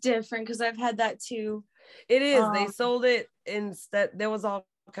is different because I've had that too. It is. They sold it instead. There was all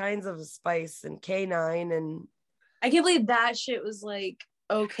kinds of spice and canine, and I can't believe that shit was like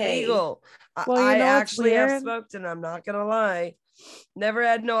okay. legal. Well, I actually have smoked, and I'm not gonna lie, never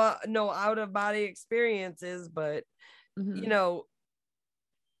had no out of body experiences, but you know,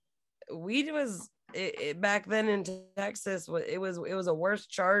 weed was back then in Texas. It was a worse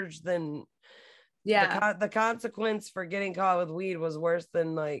charge than the consequence for getting caught with weed was worse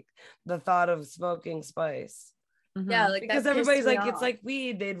than like the thought of smoking spice. Yeah, like because everybody's like it's like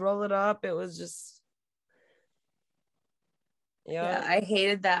weed. They'd roll it up. It was just. Yeah, I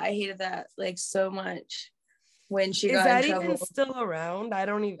hated that like so much when she got in trouble. Is that even still around?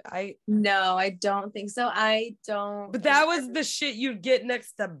 No, I don't think so. I don't. But that was the shit you'd get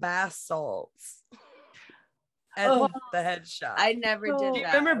next to bath salts at the head shop. I never did that. Do you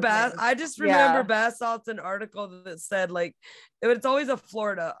remember bath? I just remember bath salts, an article that said like it's always a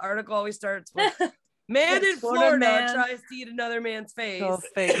Florida article. Always starts with man in Florida tries to eat another man's face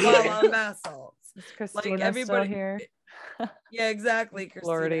while on bath salts. Like everybody here. Yeah, exactly, Christina.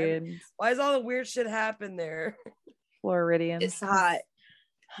 Floridians. Why does all the weird shit happen there? Floridians. It's hot.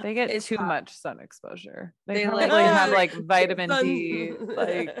 They get too much sun exposure. They probably have like vitamin D,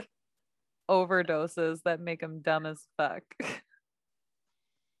 like overdoses that make them dumb as fuck.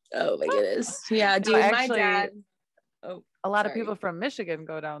 Oh my goodness. Yeah, dude, my dad. A lot of people from Michigan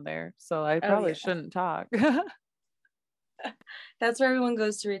go down there, so I probably shouldn't talk. That's where everyone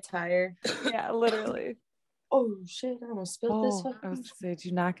goes to retire. Yeah, literally. Oh shit, I almost spilled this one. I was saying, did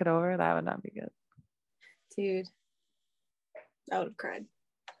you knock it over? That would not be good. Dude, I would have cried.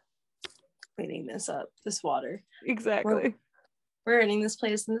 Cleaning this water. Exactly. We're renting this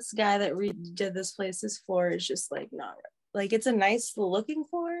place, and this guy that redid this place's floor is just like not like it's a nice looking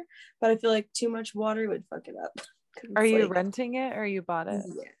floor, but I feel like too much water would fuck it up. Are you renting it or you bought it?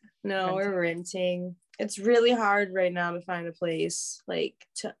 Yeah. No, we're renting. It's really hard right now to find a place like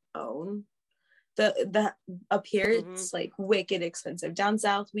to own. The up here it's like wicked expensive. Down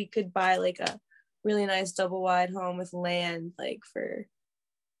south we could buy like a really nice double wide home with land like for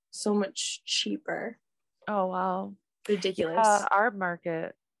so much cheaper. Oh wow, ridiculous. Our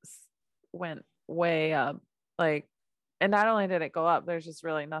market went way up, like, and not only did it go up, there's just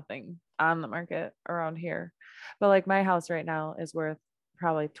really nothing on the market around here, but like my house right now is worth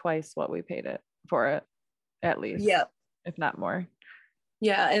probably twice what we paid it for it, at least. Yeah, if not more.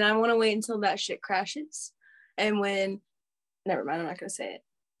 Yeah, and I want to wait until that shit crashes. And never mind, I'm not going to say it.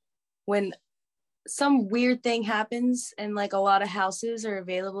 When some weird thing happens and like a lot of houses are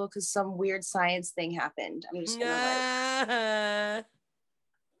available because some weird science thing happened, I'm just going to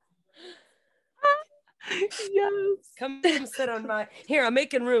yes. Come sit on I'm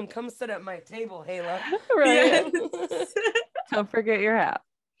making room. Come sit at my table, Hayla. Right. Don't forget your hat.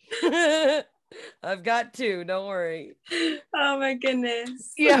 I've got two, don't worry. Oh my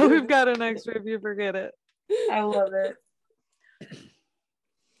goodness. Yeah, we've got an extra if you forget it. I love it.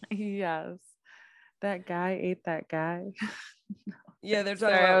 Yes. That guy ate that guy. Yeah, they're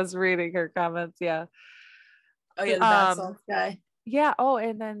talking Sorry, about... I was reading her comments. Yeah. Oh yeah, the bath salt guy. Yeah. Oh,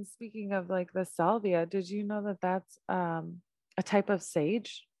 and then speaking of like the salvia, did you know that that's a type of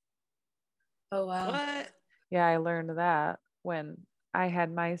sage? Oh wow. What? Yeah, I learned that when I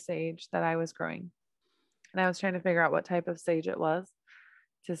had my sage that I was growing, and I was trying to figure out what type of sage it was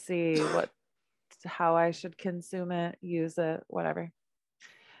to see how I should consume it, use it, whatever.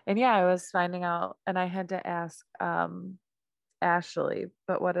 And yeah, I was finding out, and I had to ask Ashley,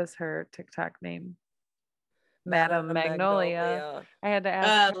 but what is her TikTok name? Madam Magnolia. I had to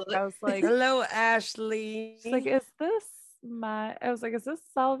ask her, I was like, hello, Ashley. She's like, is this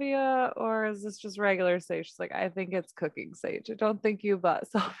salvia or is this just regular sage? She's like, I think it's cooking sage. I don't think you bought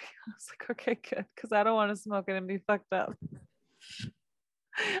salvia. I was like, okay, good, because I don't want to smoke it and be fucked up.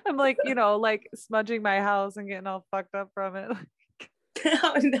 I'm like, like smudging my house and getting all fucked up from it.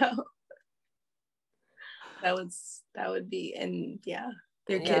 Oh no. That would be, and yeah,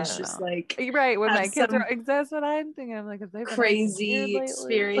 Your kids just like right when my kids some are that's what I'm thinking. I'm like, if they've been crazy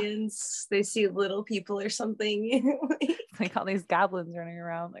experience, they see little people or something. like all these goblins running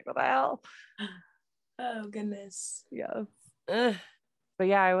around, like what the hell? Oh goodness. Yes. But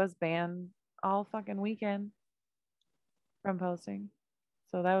yeah, I was banned all fucking weekend from posting,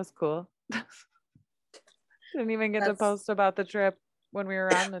 so that was cool. Didn't even get to post about the trip when we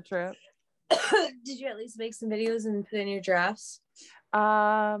were on the trip. Did you at least make some videos and put in your drafts?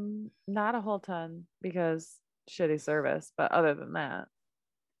 Not a whole ton because shitty service, but other than that,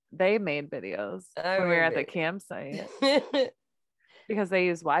 they made videos when we were at the campsite because they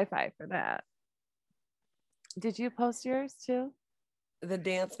use Wi-Fi for that. Did you post yours too? The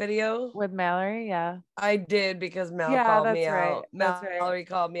dance video with Mallory? Yeah, I did because Mal called me out. Mallory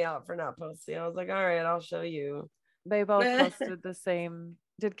called me out for not posting. I was like, all right, I'll show you. They both posted the same.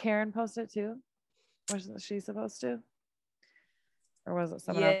 Did Karen post it too? Wasn't she supposed to? Or was it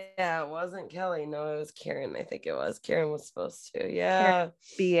someone else? Yeah, it wasn't Kelly. No, it was Karen. I think it was. Karen was supposed to. Yeah.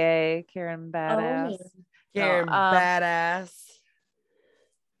 Karen BA, Karen Badass. Karen Badass.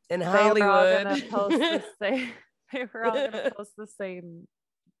 In Hollywood. They were all gonna post the same. They were all gonna post the same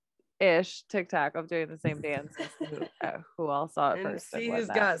ish TikTok of doing the same dance. Who all saw it first? See who's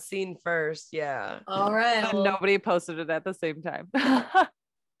got seen first. Yeah. All right. And nobody posted it at the same time. I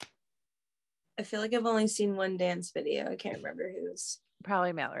feel like I've only seen one dance video. I can't remember whose.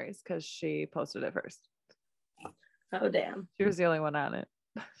 Probably Mallory's because she posted it first. Oh damn. She was the only one on it.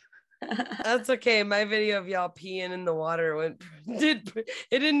 That's okay. My video of y'all peeing in the water it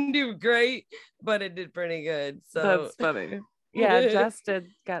didn't do great, but it did pretty good. So that's funny. Yeah, Jess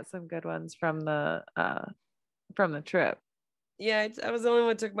got some good ones from the trip. Yeah, I was the only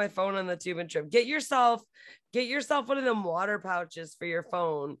one who took my phone on the tubing trip. Get yourself one of them water pouches for your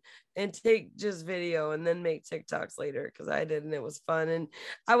phone and take just video and then make TikToks later, because I did and it was fun. And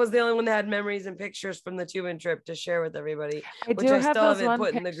I was the only one that had memories and pictures from the tubing trip to share with everybody. I still haven't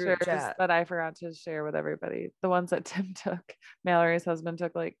put in the group chat. But I forgot to share with everybody. The ones that Tim took. Mallory's husband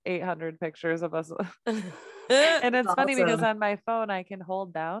took like 800 pictures of us. And it's funny because on my phone I can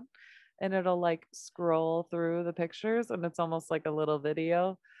hold down and it'll like scroll through the pictures and it's almost like a little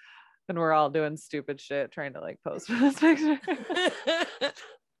video. And we're all doing stupid shit trying to like post for this picture.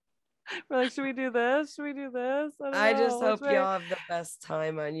 We're like, should we do this? Should we do this? I just hope y'all have the best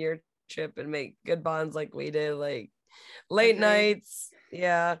time on your trip and make good bonds like we did, like late nights.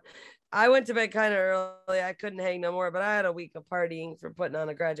 Yeah. I went to bed kind of early. I couldn't hang no more, but I had a week of partying for putting on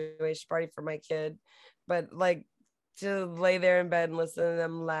a graduation party for my kid. But like to lay there in bed and listen to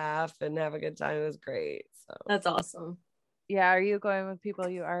them laugh and have a good time, it was great. So that's awesome. Yeah. Are you going with people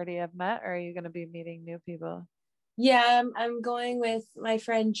you already have met, or are you going to be meeting new people? Yeah, I'm going with my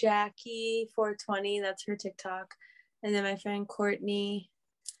friend Jackie 420. That's her TikTok. And then my friend Courtney.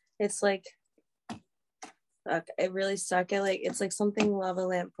 It's like, it really suck. It's like something Lava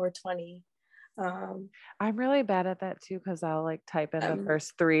Lamp 420. I'm really bad at that too, because I'll like type in the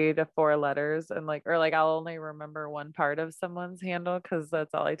first 3 to 4 letters and I'll only remember one part of someone's handle because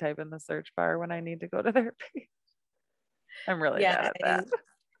that's all I type in the search bar when I need to go to their page. I'm really bad at that.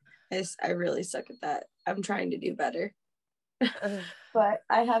 I really suck at that. I'm trying to do better. But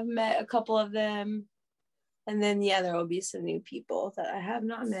I have met a couple of them. And then, yeah, there will be some new people that I have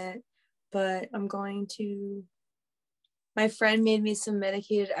not met. But I'm going to... My friend made me some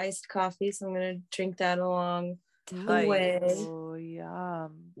medicated iced coffee, so I'm going to drink that along the way. Oh,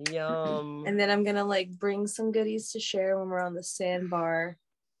 yum. Yum. And then I'm going to bring some goodies to share when we're on the sandbar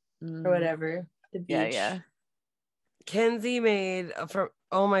or whatever. The beach. Yeah. Kenzie made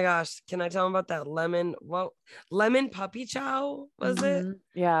oh my gosh, can I tell him about that lemon puppy chow, was it?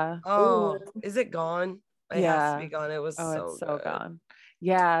 Yeah. Oh, is it gone? It has to be gone. It was it's so good. gone.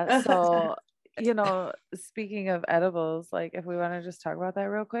 Yeah. So speaking of edibles, if we want to just talk about that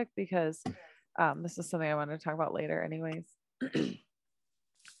real quick, because this is something I want to talk about later anyways.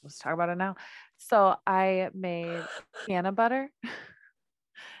 Let's talk about it now. So I made canna butter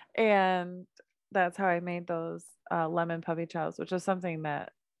and that's how I made those lemon puppy chows, which is something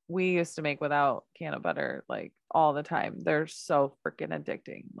that we used to make without canna butter all the time. They're so freaking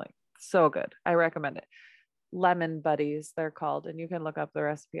addicting, so good. I recommend it. Lemon buddies, they're called, and you can look up the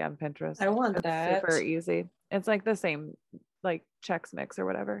recipe on Pinterest. I want that. Super easy. It's the same Chex Mix or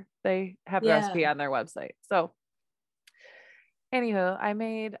whatever. They have the recipe on their website. So anywho, I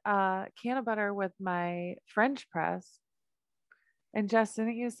made canna butter with my French press. And Jess,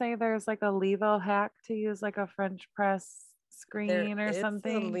 didn't you say there's a Levo hack to use a French press screen or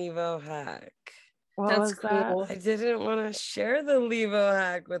something? It's a Levo hack. That's cool. I didn't want to share the Levo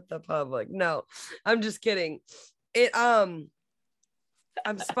hack with the public. No, I'm just kidding.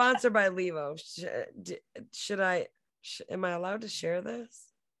 I'm sponsored by Levo. Am I allowed to share this?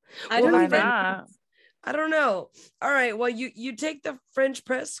 I Why don't even. not? I don't know. All right. Well, you take the French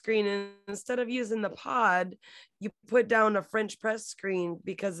press screen, and instead of using the pod, you put down a French press screen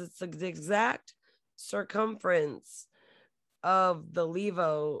because it's the exact circumference of the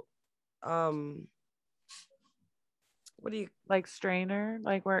Levo. What do you Like strainer,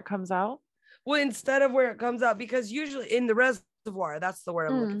 like where it comes out? Well, instead of where it comes out, because usually in the reservoir, that's the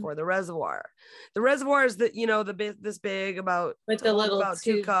word I'm looking for. The reservoir is that, this big, about with the little about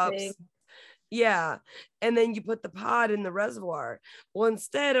 2 cups. thing. Yeah. And then you put the pod in the reservoir. Well,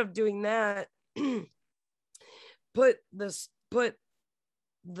 instead of doing that, put the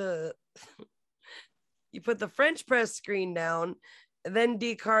you put the French press screen down, and then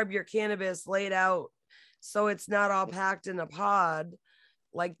decarb your cannabis laid out so it's not all packed in a pod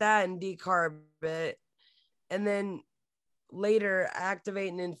like that, and decarb it, and then later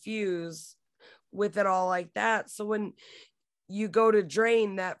activate and infuse with it all like that. So when you go to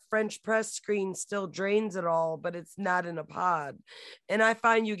drain, that French press screen still drains it all, but it's not in a pod. And I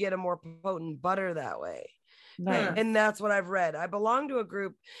find you get a more potent butter that way. Nice. And that's what I've read. I belong to a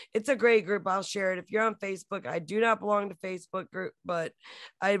group. It's a great group. I'll share it. If you're on Facebook, I do not belong to Facebook group, but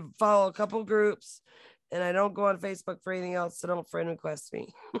I follow a couple groups, and I don't go on Facebook for anything else. So don't friend request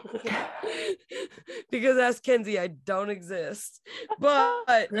me because ask Kenzie, I don't exist. But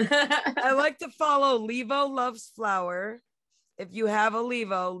I like to follow Levo Loves Flower. If you have a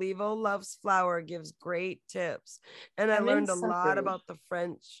Levo Loves Flower gives great tips. And I learned a lot about the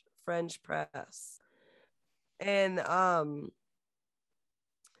French press. And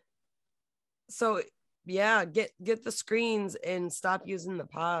so yeah, get the screens and stop using the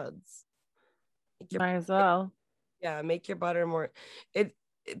pods. Might as well. Yeah, make your butter more.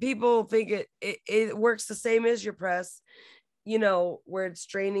 People think it works the same as your press, where it's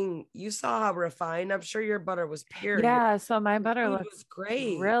draining. You saw how refined. I'm sure your butter was pure. Yeah, so my butter was looks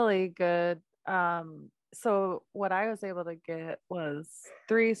great, really good. So what I was able to get was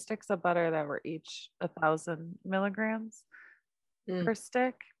 3 sticks of butter that were each 1,000 milligrams per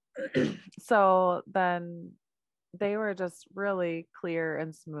stick. So then they were just really clear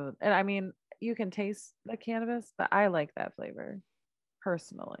and smooth. And I mean, you can taste the cannabis, but I like that flavor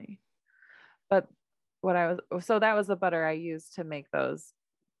personally. But that was the butter I used to make those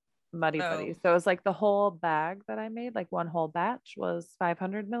Muddy Buddies. So it was like the whole bag that I made, like one whole batch was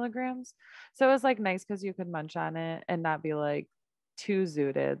 500 milligrams. So it was like nice because you could munch on it and not be like too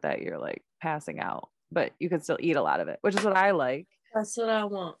zooted that you're like passing out, but you could still eat a lot of it, which is what I like. That's what I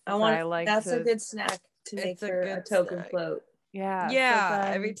want. That's a good snack to make for a token snack. Float. Yeah.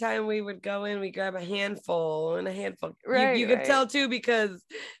 Every time we would go in, we grab a handful and a handful. Right. You could tell too because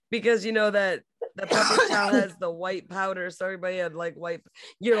you know that the pepper chow has the white powder, so everybody had like white.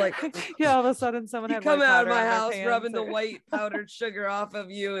 You're like, yeah. All of a sudden, someone had come out of my house rubbing the white powdered sugar off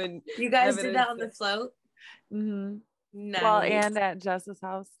of you, and you guys did that on the float. Mm-hmm. Nice. Well, and at Jess's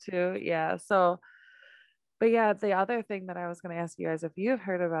house too. Yeah. So, but yeah, the other thing that I was going to ask you guys if you've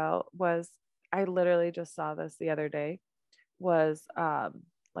heard about was I literally just saw this the other day. Was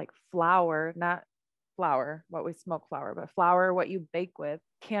like flour, not flour, what we smoke flour, but flour, what you bake with,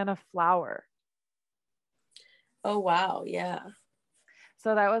 canna flour. Oh, wow. Yeah.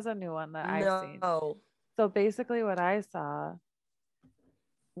 So that was a new one that I've seen. So basically what I saw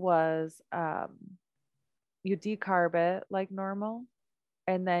was you decarb it like normal,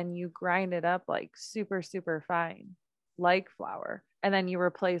 and then you grind it up like super, super fine, like flour. And then you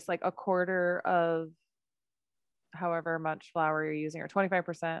replace like a quarter of however much flour you're using, or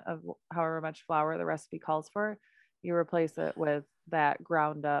 25% of however much flour the recipe calls for, you replace it with that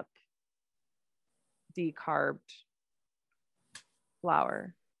ground up decarbed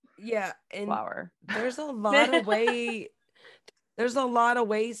flour. Yeah, and flour. There's a lot of ways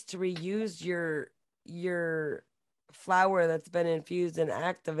to reuse your flour that's been infused and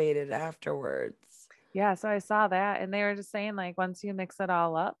activated afterwards. Yeah, so I saw that, and they were just saying like once you mix it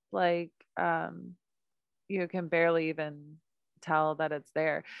all up, like you can barely even tell that it's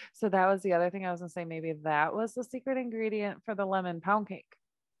there. So that was the other thing I was gonna say. Maybe that was the secret ingredient for the lemon pound cake.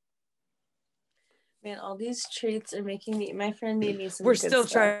 Man, all these treats are making me. My friend made me some. We're still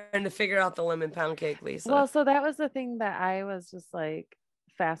trying to figure out the lemon pound cake, Lisa. Well, so that was the thing that I was just like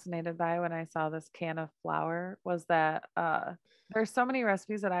fascinated by when I saw this can of flour, was that there's so many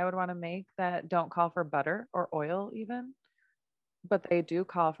recipes that I would want to make that don't call for butter or oil even, but they do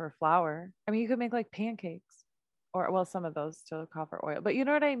call for flour. I mean, you could make like pancakes, or well, some of those still call for oil, but you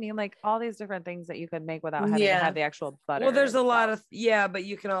know what I mean? Like all these different things that you could make without having to have the actual butter. Well, there's a lot of, but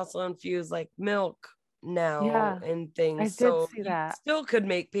you can also infuse like milk now and things. I did so see that. Still could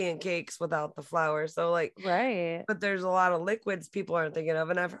make pancakes without the flour. So like, right. But there's a lot of liquids people aren't thinking of.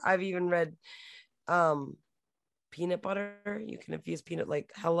 And I've even read peanut butter. You can infuse peanut,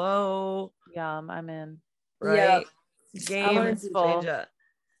 like, hello. Yum, I'm in. Right. Yeah. Game Spoonful. changer.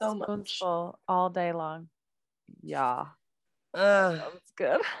 So much. Spoonful all day long. Yeah. Uh, That's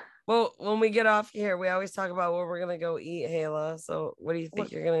good. well, when we get off here, we always talk about where we're gonna go eat, Hayla. So what do you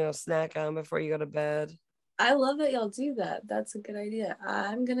think you're gonna go snack on before you go to bed? I love that y'all do that. That's a good idea.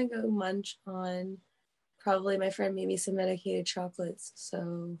 I'm gonna go munch on, probably my friend made me some medicated chocolates.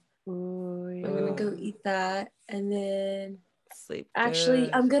 So Ooh, yeah. I'm gonna go eat that. And then Sleep actually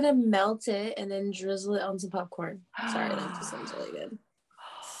good. I'm gonna melt it and then drizzle it on some popcorn. Sorry, that just sounds really good.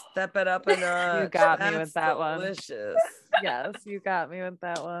 Step it up a notch. You got me That's with that delicious. one. Yes, you got me with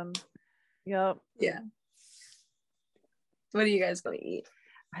that one. Yep. Yeah. What are you guys gonna eat?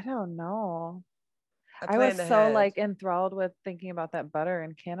 I don't know. I planned was so ahead. like enthralled with thinking about that butter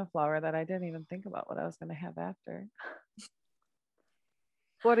and can of flour that I didn't even think about what I was going to have after.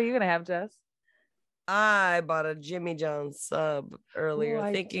 What are you going to have, Jess? I bought a Jimmy John's sub earlier,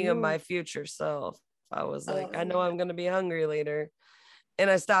 Ooh, thinking of my future self. I was like, I know Oh. I'm going to be hungry later. And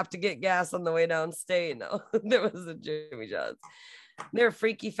I stopped to get gas on the way downstate. No, there was a Jimmy John's. They're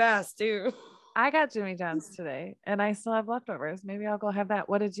freaky fast too. I got Jimmy John's today and I still have leftovers. Maybe I'll go have that.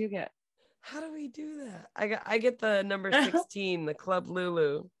 What did you get? How do we do that? I get the number 16, the Club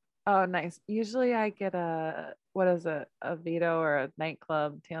Lulu. Oh, nice. Usually I get a Vito or a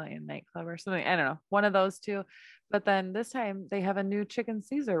nightclub, Italian nightclub or something. I don't know, one of those two. But then this time they have a new chicken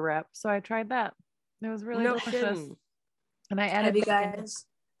Caesar wrap. So I tried that. It was really delicious. Kidding. And I added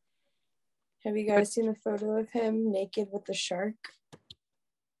Have you guys seen the photo of him naked with the shark?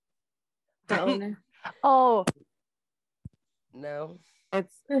 The owner. Oh, no.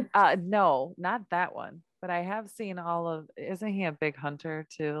 it's no, not that one. But I have seen isn't he a big hunter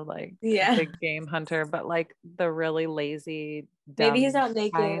too? Like Yeah. big game hunter, but like the really lazy, Maybe he's not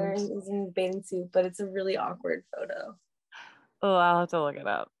naked kind. or he's in a bathing suit, but it's a really awkward photo. Oh, I'll have to look it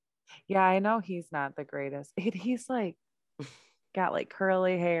up. Yeah, I know he's not the greatest. He's like got like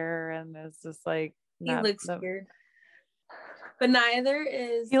curly hair and is just like He looks weird. But neither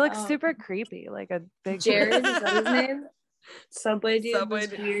is he looks super creepy, like a big Jared, is that his name? Subway dude was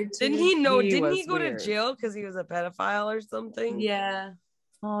weird too. Didn't he go weird. to jail because he was a pedophile or something? Yeah.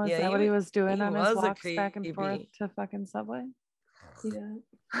 Oh, is that what he was doing on his walks back and forth creepy. to fucking Subway? Yeah.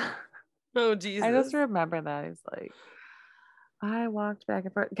 Oh Jesus. I just remember that. He's like, I walked back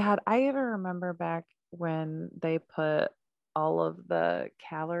and forth. God, I even remember back when they put all of the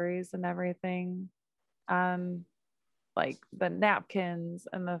calories and everything on like the napkins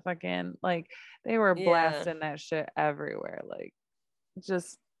and the fucking, like they were blasting that shit everywhere. Like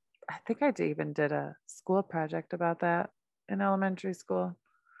just, I think I even did a school project about that in elementary school.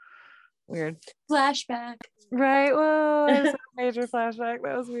 Weird. Flashback. Right. Whoa, it was a major flashback.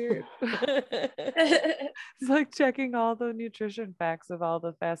 That was weird. It's like checking all the nutrition facts of all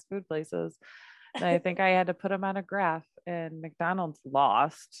the fast food places. And I think I had to put them on a graph, and McDonald's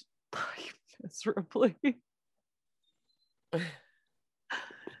lost miserably.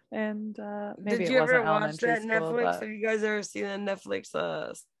 And maybe did you ever watch that Netflix? Have you guys ever seen that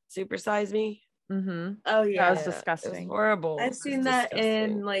Netflix Super Size Me? Mm-hmm. Oh yeah, that was disgusting. It was horrible. I've seen that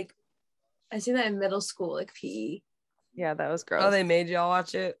in middle school, like PE. Yeah, that was gross. Oh, they made y'all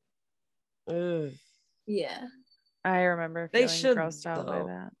watch it? Ugh. Yeah. I remember feeling grossed out by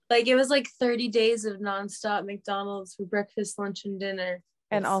that. Like it was like 30 days of nonstop McDonald's for breakfast, lunch, and dinner.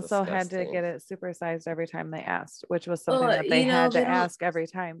 And also had to get it supersized every time they asked, which was something that they had to ask every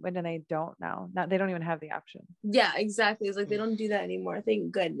time. When they don't now. They don't even have the option. Yeah, exactly. It's like they don't do that anymore.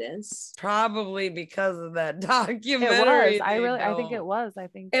 Thank goodness. Probably because of that documentary. I think it was. I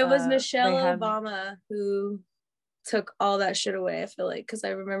think it was Michelle Obama who took all that shit away. I feel like because I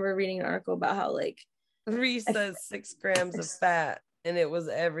remember reading an article about how like Reese says 6 grams of fat. And it was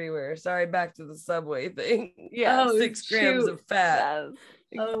everywhere. Sorry, back to the Subway thing. Yeah, 6 grams of fat.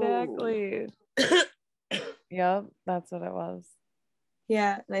 Yes, exactly. Yep, that's what it was.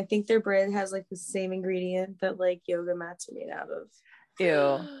 Yeah, and I think their bread has like the same ingredient that like yoga mats are made out of.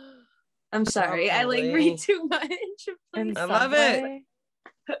 Ew. I'm sorry, Probably. I like read too much. I love it.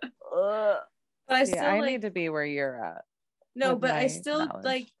 But I need to be where you're at. No, but I still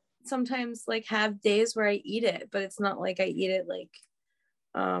like sometimes like have days where I eat it, but it's not like I eat it like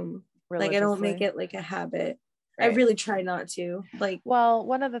like I don't make it like a habit. Right. I really try not to. Like, well,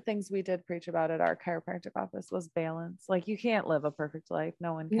 one of the things we did preach about at our chiropractic office was balance. Like you can't live a perfect life.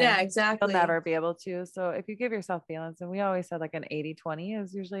 No one can. Yeah, exactly. You'll never be able to. So if you give yourself balance, and we always said like an 80-20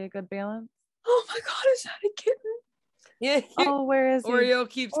 is usually a good balance. Oh my God, is that a kitten? Yeah. Oh, where is he? Oreo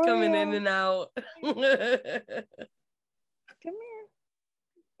keeps coming in Oreo. and out. Come here.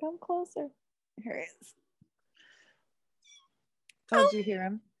 Come closer. Here he is. Oh, did you hear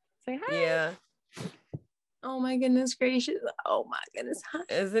him? Say hi. Yeah. Oh my goodness gracious. Oh my goodness.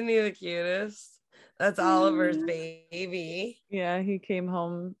 Isn't he the cutest? That's Oliver's baby. Yeah, he came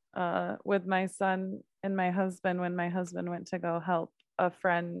home with my son and my husband when my husband went to go help a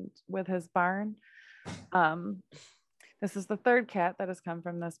friend with his barn. This is the third cat that has come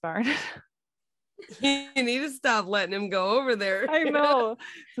from this barn. You need to stop letting him go over there. I know.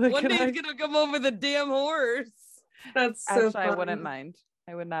 One day he's gonna come over the damn horse. That's so Actually, funny. I wouldn't mind.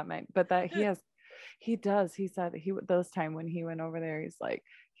 I would not mind. But that he said those time when he went over there, he's like,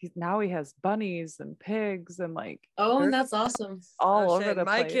 he has bunnies and pigs and like, Oh, and that's awesome. all over shit. the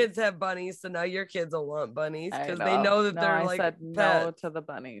My place. kids have bunnies, so now your kids will want bunnies I because they know that they're I like said pets. no to the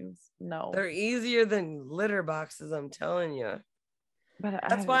bunnies. No. They're easier than litter boxes, I'm telling you. But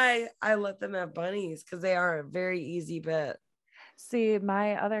That's why I let them have bunnies, because they are a very easy pet. see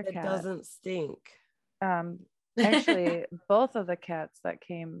my other It cat. doesn't stink. Actually, both of the cats that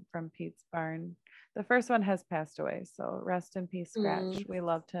came from Pete's barn, the first one has passed away. So rest in peace, Scratch. We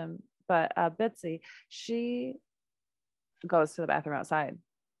loved him. But Bitsy, she goes to the bathroom outside.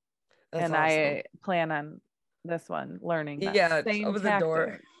 That's and awesome. I plan on this one learning that same over the tactic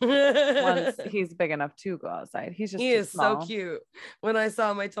door. once he's big enough to go outside. He is small. so cute. When I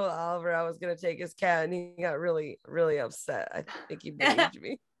saw him, I told Oliver I was gonna take his cat, and he got really, really upset. I think he believed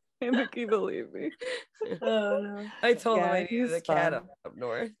me. I think he believed me. Oh no. I told him Yeah, I needed he's a cat fun. up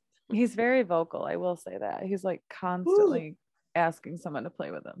north. He's very vocal. I will say that. He's like constantly asking someone to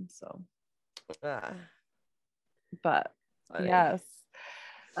play with him. So, but Funny. yes.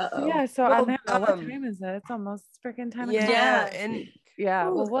 Uh-oh. Yeah. So Well, on that note, what time is it? It's almost freaking 10 o'clock. Yeah, and yeah.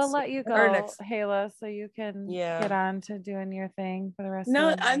 Ooh, Well, we'll that's let you our go, next- Hayla, so you can get on to doing your thing for the rest of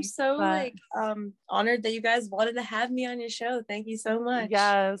No, the night. I'm so But honored that you guys wanted to have me on your show. Thank you so much.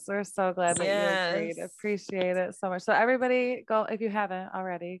 yes, we're so glad that you agreed. Yes. Appreciate it so much. So everybody go, if you haven't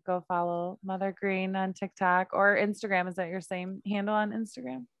already, go follow MotherGreen on TikTok or Instagram. Is that your same handle on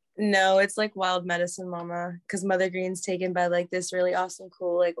Instagram? No, it's like Wild Medicine Mama, because MotherGreen's taken by like this really awesome,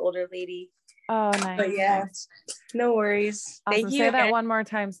 cool, like older lady. Oh, nice. But yeah, no worries. Awesome. Thank you. Say that again. one more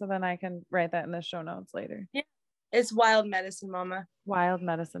time so then I can write that in the show notes later. Yeah, it's Wild Medicine Mama. Wild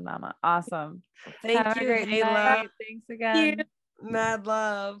Medicine Mama. Awesome. thank Have you, a great Hayla. night. Thanks again. you. Mad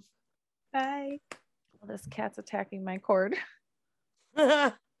love. Bye. Well, this cat's attacking my cord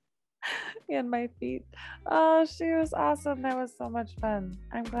and my feet. Oh, she was awesome. That was so much fun.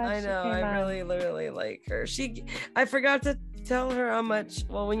 I'm glad I she know. came I on. really like her. I forgot to tell her how much.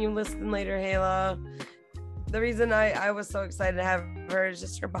 Well, when you listen later, Hayla, the reason I was so excited to have her is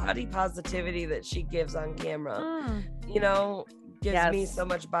just her body positivity that she gives on camera. You know, gives me so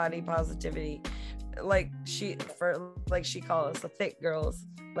much body positivity. Like she calls us the thick girls,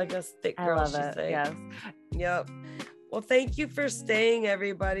 like us thick girls. I love it. Yes. Yep. Well, thank you for staying,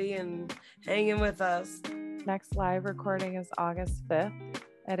 everybody, and hanging with us. Next live recording is August 5th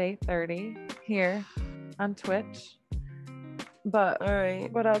at 8:30 here on Twitch. But all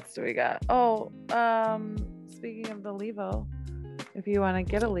right, what else do we got? Oh, speaking of the Levo, if you want to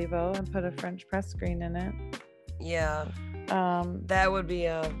get a Levo and put a French press screen in it, yeah, that would be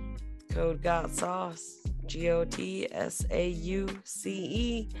a code got sauce, GOTSAUCE,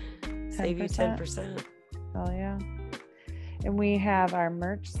 save you 10%. Oh yeah. And we have our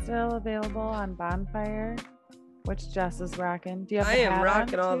merch still available on Bonfire, which Jess is rocking. Do you have I am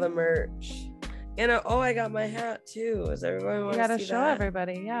rocking all too? the merch. And I got my hat too. Is everyone want You gotta to see show that?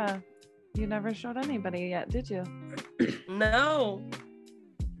 everybody. Yeah. You never showed anybody yet, did you? No.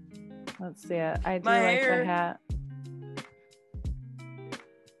 Let's see it. I do My like hair. the hat.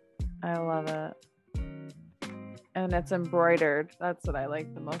 I love it. And it's embroidered. That's what I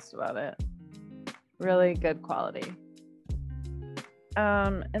like the most about it. Really good quality.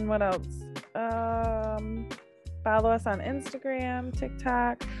 And what else? Follow us on Instagram,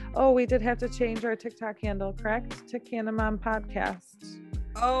 TikTok. Oh, we did have to change our TikTok handle, correct? To CannaMom Podcast.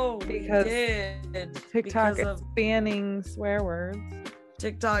 Oh, Because we did. TikTok Because is banning swear words.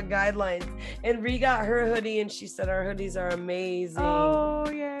 TikTok guidelines. And Ree got her hoodie and she said our hoodies are amazing. Oh,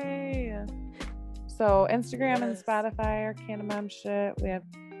 yay. So Instagram and Yes. Spotify are CannaMomSh. We have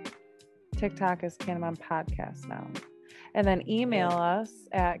TikTok is CannaMom Podcast now. And then email us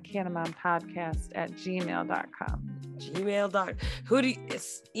at CannaMomPodcast@gmail.com.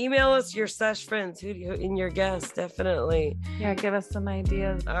 Email us your sesh friends who in your guests, definitely. Yeah, give us some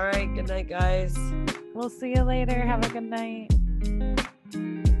ideas. All right, good night, guys. We'll see you later. Have a good night.